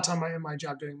lot of time in my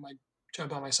job doing my job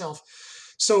by myself.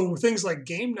 So things like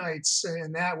game nights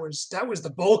and that was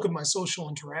the bulk of my social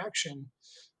interaction,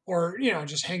 or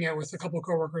just hang out with a couple of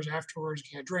coworkers afterwards,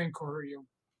 get a drink, or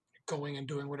going and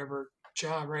doing whatever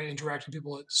job, right? Interacting with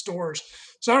people at stores.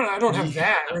 So I don't have Yeah.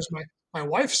 that. Whereas my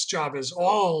wife's job is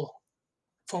all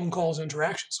phone calls,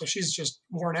 interaction. So she's just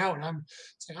worn out, and I'm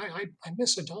saying I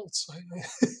miss adults. I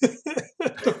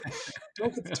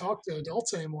don't get to talk to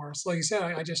adults anymore. So like you said,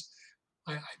 I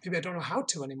maybe I don't know how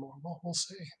to anymore. Well, we'll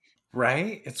see.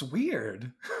 Right? It's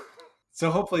weird.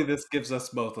 So hopefully this gives us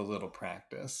both a little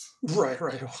practice. Right.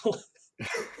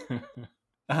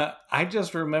 I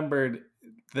just remembered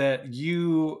that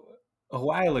you, a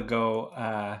while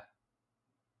ago,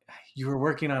 you were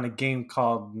working on a game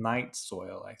called Night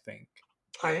Soil, I think.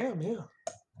 I am, yeah.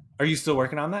 Are you still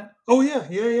working on that? Oh yeah.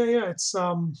 It's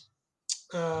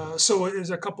so there's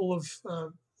a couple of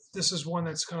this is one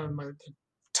that's kind of the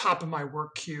top of my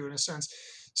work queue in a sense.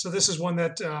 So this is one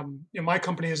that my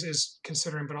company is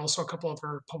considering, but also a couple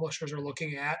other publishers are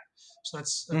looking at. So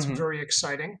that's very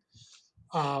exciting.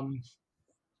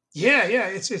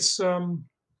 It's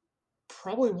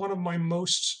probably one of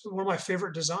my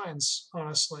favorite designs,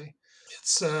 honestly.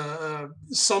 It's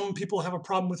some people have a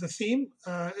problem with the theme.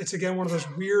 It's again one of those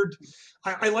weird.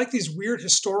 I like these weird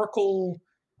historical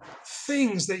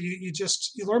things that you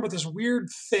learn about this weird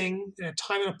thing in a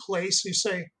time and a place. You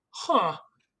say, "Huh,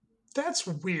 that's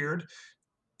weird,"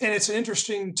 and it's an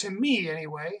interesting to me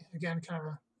anyway. Again, kind of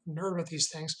a nerd about these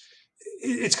things.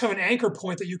 It's kind of an anchor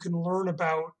point that you can learn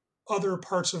about other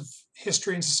parts of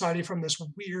history and society from this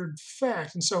weird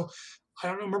fact. And so I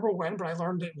don't remember when, but I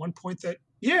learned at one point that,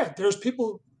 yeah, there's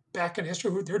people back in history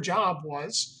who their job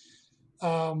was,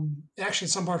 actually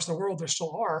in some parts of the world there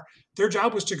still are, their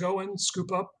job was to go and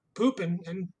scoop up poop and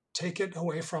take it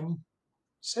away from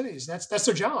cities. That's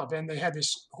their job. And they had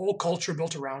this whole culture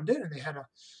built around it, and they had a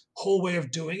whole way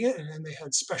of doing it, and they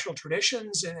had special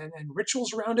traditions and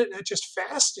rituals around it, and it just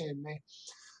fascinated me.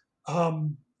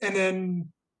 And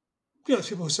then there's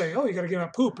people who say, "Oh, you got to give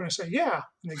up poop," and I say, "Yeah,"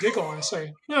 and they giggle, and I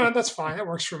say, "No, that's fine. That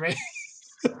works for me."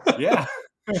 Yeah.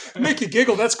 Make you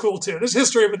giggle. That's cool too. There's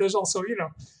history, but there's also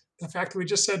the fact that we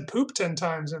just said poop 10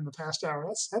 times in the past hour.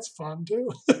 That's fun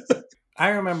too. I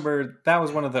remember that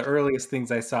was one of the earliest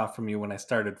things I saw from you when I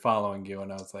started following you,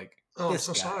 and I was like, Oh, I'm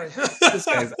so sorry. This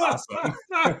guy's awesome.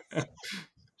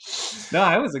 No,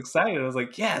 I was excited. I was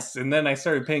like, yes. And then I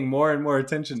started paying more and more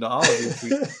attention to all of these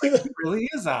tweets. Like, it really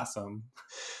is awesome.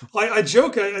 I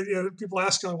joke. People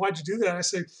ask, "Why'd you do that?" I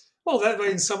say, "Well, that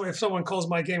means if someone calls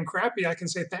my game crappy, I can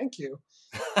say thank you."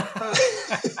 I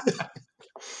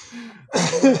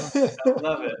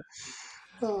love it.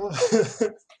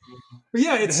 But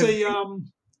yeah, it's a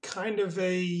kind of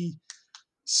a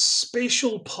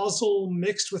spatial puzzle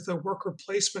mixed with a worker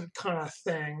placement kind of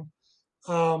thing,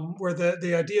 where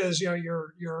the idea is,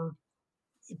 your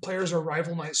players are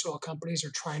rival night soil companies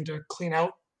are trying to clean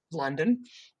out London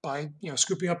by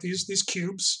scooping up these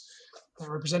cubes that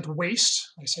represent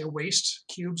waste. I say waste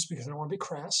cubes because I don't want to be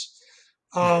crass,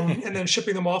 and then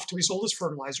shipping them off to be sold as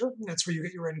fertilizer. And that's where you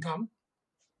get your income.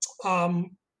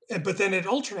 But then it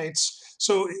alternates.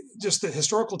 So just the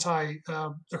historical tie,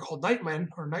 they're called nightmen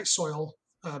or night soil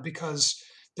because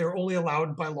they're only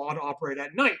allowed by law to operate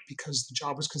at night because the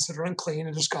job was considered unclean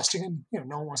and disgusting, and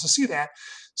no one wants to see that.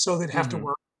 So they'd have to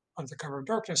work under the cover of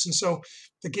darkness. And so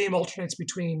the game alternates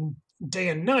between day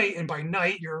and night. And by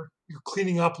night, you're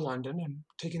cleaning up London and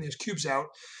taking these cubes out.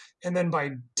 And then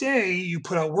by day, you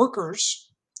put out workers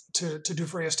to do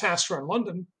various tasks around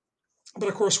London. But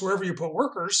of course, wherever you put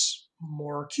workers,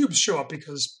 more cubes show up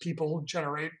because people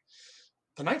generate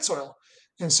the night soil.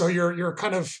 And so you're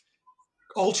kind of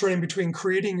alternating between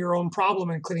creating your own problem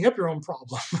and cleaning up your own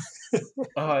problem.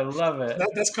 Oh, I love it.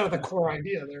 That's kind of the core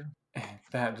idea there.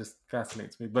 That just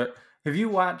fascinates me. But have you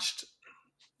watched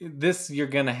this? You're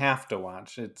gonna have to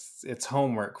watch. It's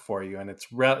homework for you, and it's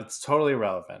totally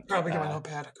relevant. Probably get my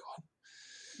notepad. Go on.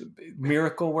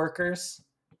 Miracle Workers.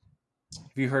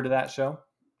 Have you heard of that show?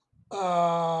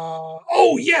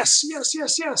 Oh yes.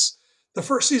 The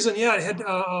first season, yeah, it had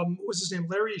what's his name,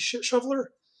 Larry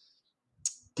Shoveler.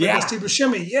 Yeah, Steve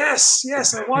Buscemi. Yes,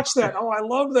 I watched that. Oh, I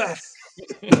love that.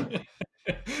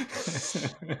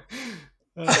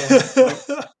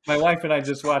 My wife and I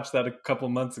just watched that a couple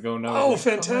months ago. Oh,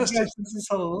 fantastic! Oh my gosh, this is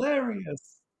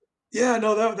hilarious. Yeah,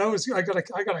 no, that was I got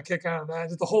a kick out of that.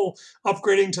 The whole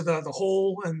upgrading to the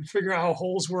hole and figure out how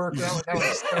holes work.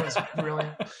 That was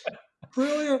brilliant,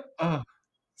 brilliant. Oh,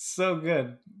 so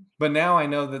good. But now I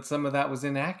know that some of that was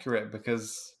inaccurate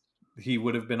because he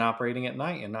would have been operating at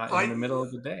night and not in I the middle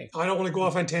of the day. I don't want to go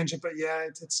off on tangent, but yeah,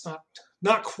 it's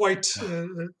not quite.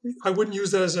 I wouldn't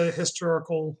use that as a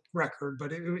historical record,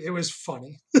 but it was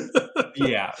funny.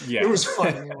 Yeah, It yeah. was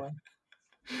fun anyway.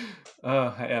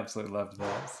 Oh, I absolutely loved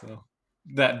that. So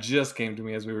that just came to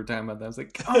me as we were talking about that. I was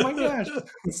like, oh my gosh,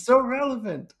 it's so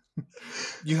relevant.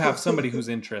 You have somebody who's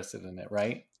interested in it,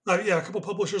 right? Yeah, a couple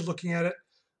publishers looking at it.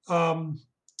 Um,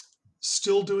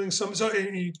 Still doing some. So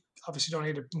and you obviously don't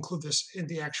need to include this in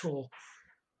the actual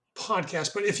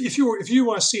podcast, but if you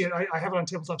want to see it, I have it on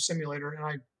Tabletop Simulator, and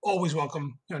I always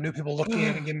welcome new people looking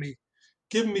at it and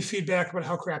giving me feedback about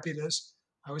how crappy it is.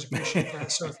 I always appreciate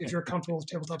that. So if you're comfortable with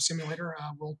Tabletop Simulator,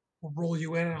 we'll roll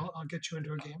you in, and I'll get you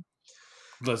into a game.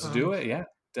 Let's do Um, it. Yeah,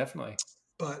 definitely.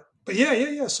 but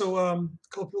yeah. So a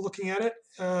couple people looking at it.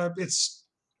 It's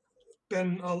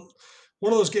been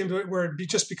one of those games where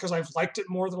just because I've liked it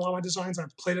more than a lot of my designs,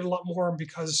 I've played it a lot more, and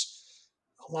because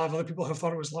a lot of other people have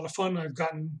thought it was a lot of fun, I've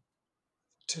gotten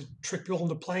to trick people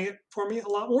into playing it for me a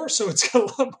lot more. So it's got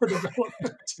a lot more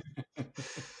development.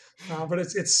 But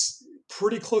it's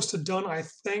pretty close to done, I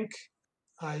think.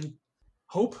 I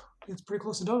hope it's pretty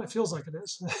close to done. It feels like it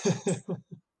is.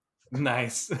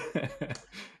 Nice.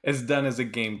 As done as a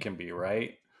game can be,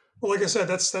 right? Well, like I said,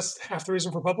 that's half the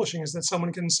reason for publishing is that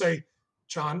someone can say,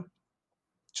 John,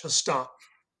 just stop.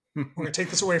 We're going to take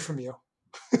this away from you.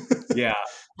 Yeah.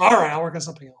 All right, I'll work on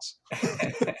something else.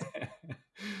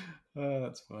 Oh,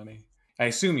 that's funny. I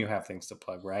assume you have things to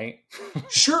plug, right?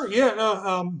 Sure. Yeah.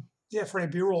 No. Yeah. For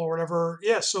any B-roll or whatever.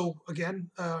 Yeah. So again,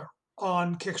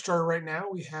 on Kickstarter right now,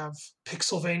 we have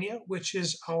Pixelvania, which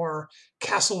is our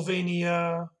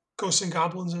Castlevania Ghosts and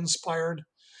Goblins inspired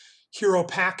hero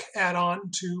pack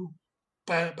add-on to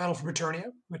Battle for Britannia,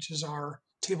 which is our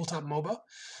tabletop MOBA.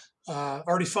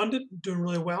 Already funded, doing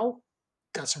really well.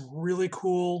 Got some really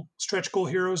cool stretch goal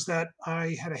heroes that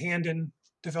I had a hand in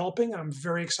developing. I'm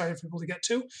very excited for people to get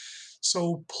to.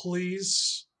 So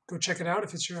please go check it out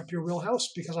if it's up your wheelhouse,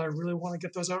 because I really want to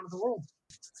get those out into the world.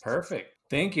 Perfect.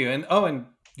 Thank you. And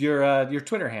your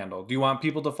Twitter handle. Do you want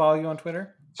people to follow you on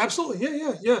Twitter? Absolutely,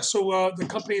 yeah. So the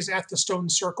company is at the Stone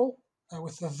Circle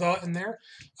with the in there.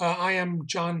 I am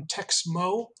John Tex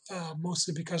Mo,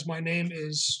 mostly because my name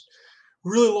is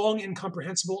really long,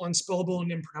 incomprehensible, unspellable,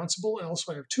 and impronounceable. And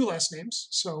also, I have two last names,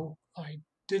 so I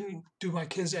didn't do my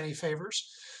kids any favors.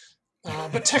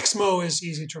 But Texmo is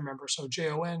easy to remember, so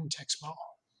Jon Texmo.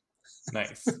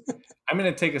 Nice. I'm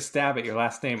going to take a stab at your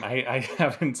last name. I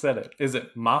haven't said it. Is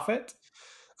it Moffat?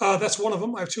 That's one of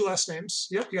them. I have two last names.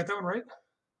 Yep, you got that one right.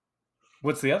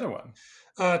 What's the other one?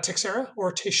 Teixeira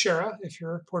or Teixeira if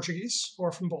you're Portuguese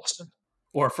or from Boston.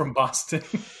 Or from Boston?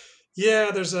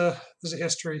 Yeah, there's a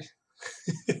history.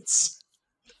 It's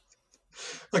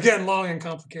again long and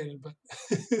complicated, but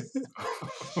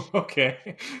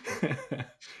Okay.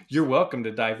 You're welcome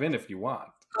to dive in if you want.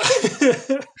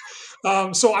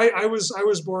 So I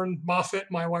was born Moffat.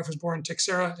 My wife was born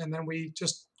Teixeira, and then we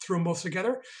just threw them both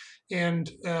together.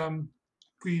 And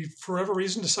we, for whatever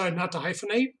reason, decided not to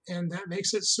hyphenate, and that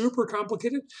makes it super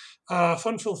complicated.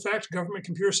 Fun fact: government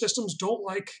computer systems don't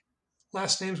like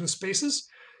last names with spaces.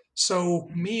 So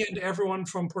me and everyone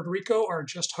from Puerto Rico are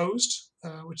just hosed,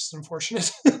 which is unfortunate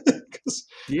because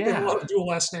we have a lot Yeah. of dual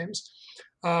last names.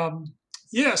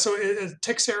 Yeah, so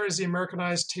Teixeira is the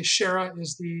Americanized, Teixeira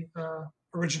is the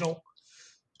original,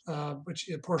 which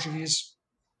is Portuguese.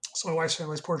 So my wife's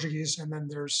family is Portuguese, and then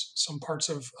there's some parts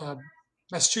of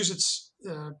Massachusetts,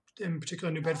 in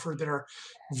particular New Bedford, that are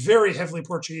very heavily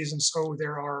Portuguese, and so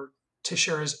there are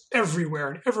Teixeiras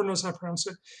everywhere, and everyone knows how to pronounce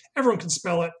it. Everyone can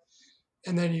spell it,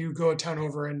 and then you go a town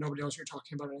over, and nobody knows what you're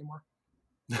talking about anymore.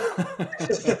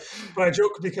 But I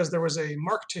joke because there was a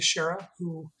Mark Teixeira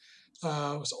who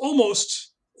was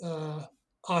almost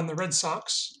on the Red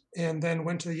Sox and then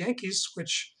went to the Yankees,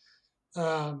 which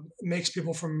makes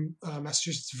people from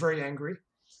Massachusetts very angry.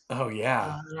 Oh,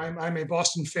 yeah. I'm a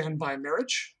Boston fan by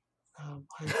marriage.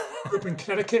 I grew up in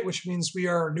Connecticut, which means we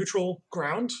are neutral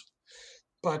ground,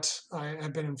 but I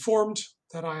have been informed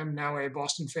that I am now a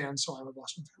Boston fan, so I'm a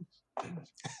Boston fan.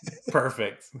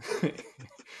 Perfect.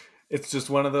 It's just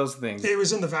one of those things. It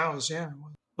was in the vows, yeah.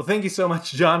 Well, thank you so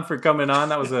much, John, for coming on.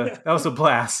 That was a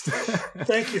blast.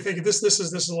 Thank you. This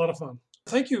is a lot of fun.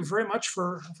 Thank you very much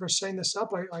for setting this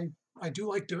up. I do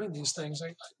like doing these things,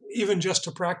 even just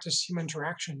to practice human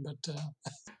interaction. But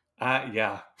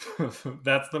Yeah,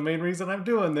 that's the main reason I'm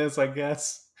doing this, I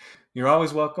guess. You're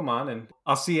always welcome on, and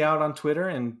I'll see you out on Twitter,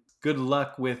 and Good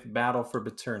luck with Battle for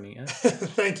Biternia.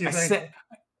 Thank you.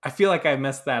 I feel like I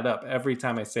mess that up every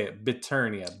time I say it.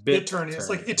 Biternia. It's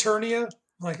like Eternia,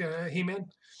 like a He-Man.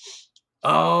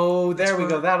 Oh, there we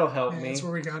go. That'll help me. That's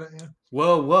where we got it. Yeah.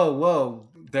 Whoa!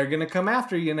 They're gonna come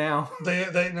after you now.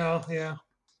 They know. Yeah.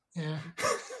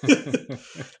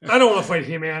 I don't want to fight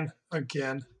He-Man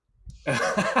again.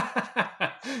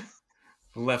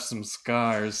 Left some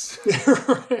scars.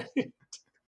 Right.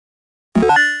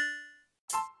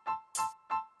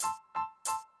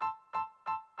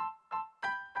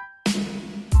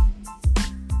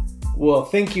 Well,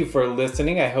 thank you for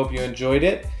listening. I hope you enjoyed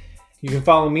it. You can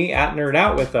follow me at Nerd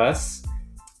Out With Us.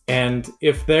 And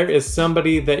if there is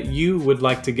somebody that you would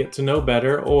like to get to know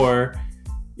better, or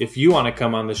if you want to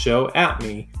come on the show, at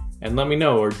me and let me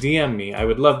know, or DM me. I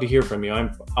would love to hear from you.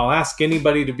 I'll ask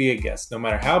anybody to be a guest, no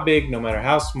matter how big, no matter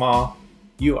how small.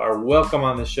 You are welcome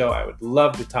on the show. I would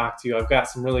love to talk to you. I've got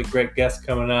some really great guests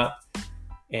coming up,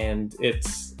 and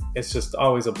it's just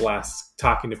always a blast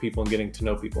talking to people and getting to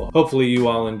know people. Hopefully you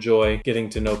all enjoy getting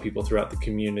to know people throughout the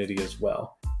community as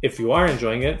well. If you are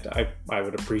enjoying it, I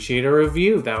would appreciate a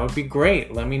review. That would be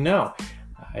great. Let me know.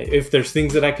 If there's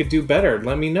things that I could do better,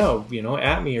 let me know.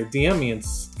 At me or DM me and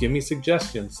give me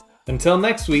suggestions. Until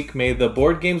next week, may the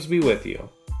board games be with you.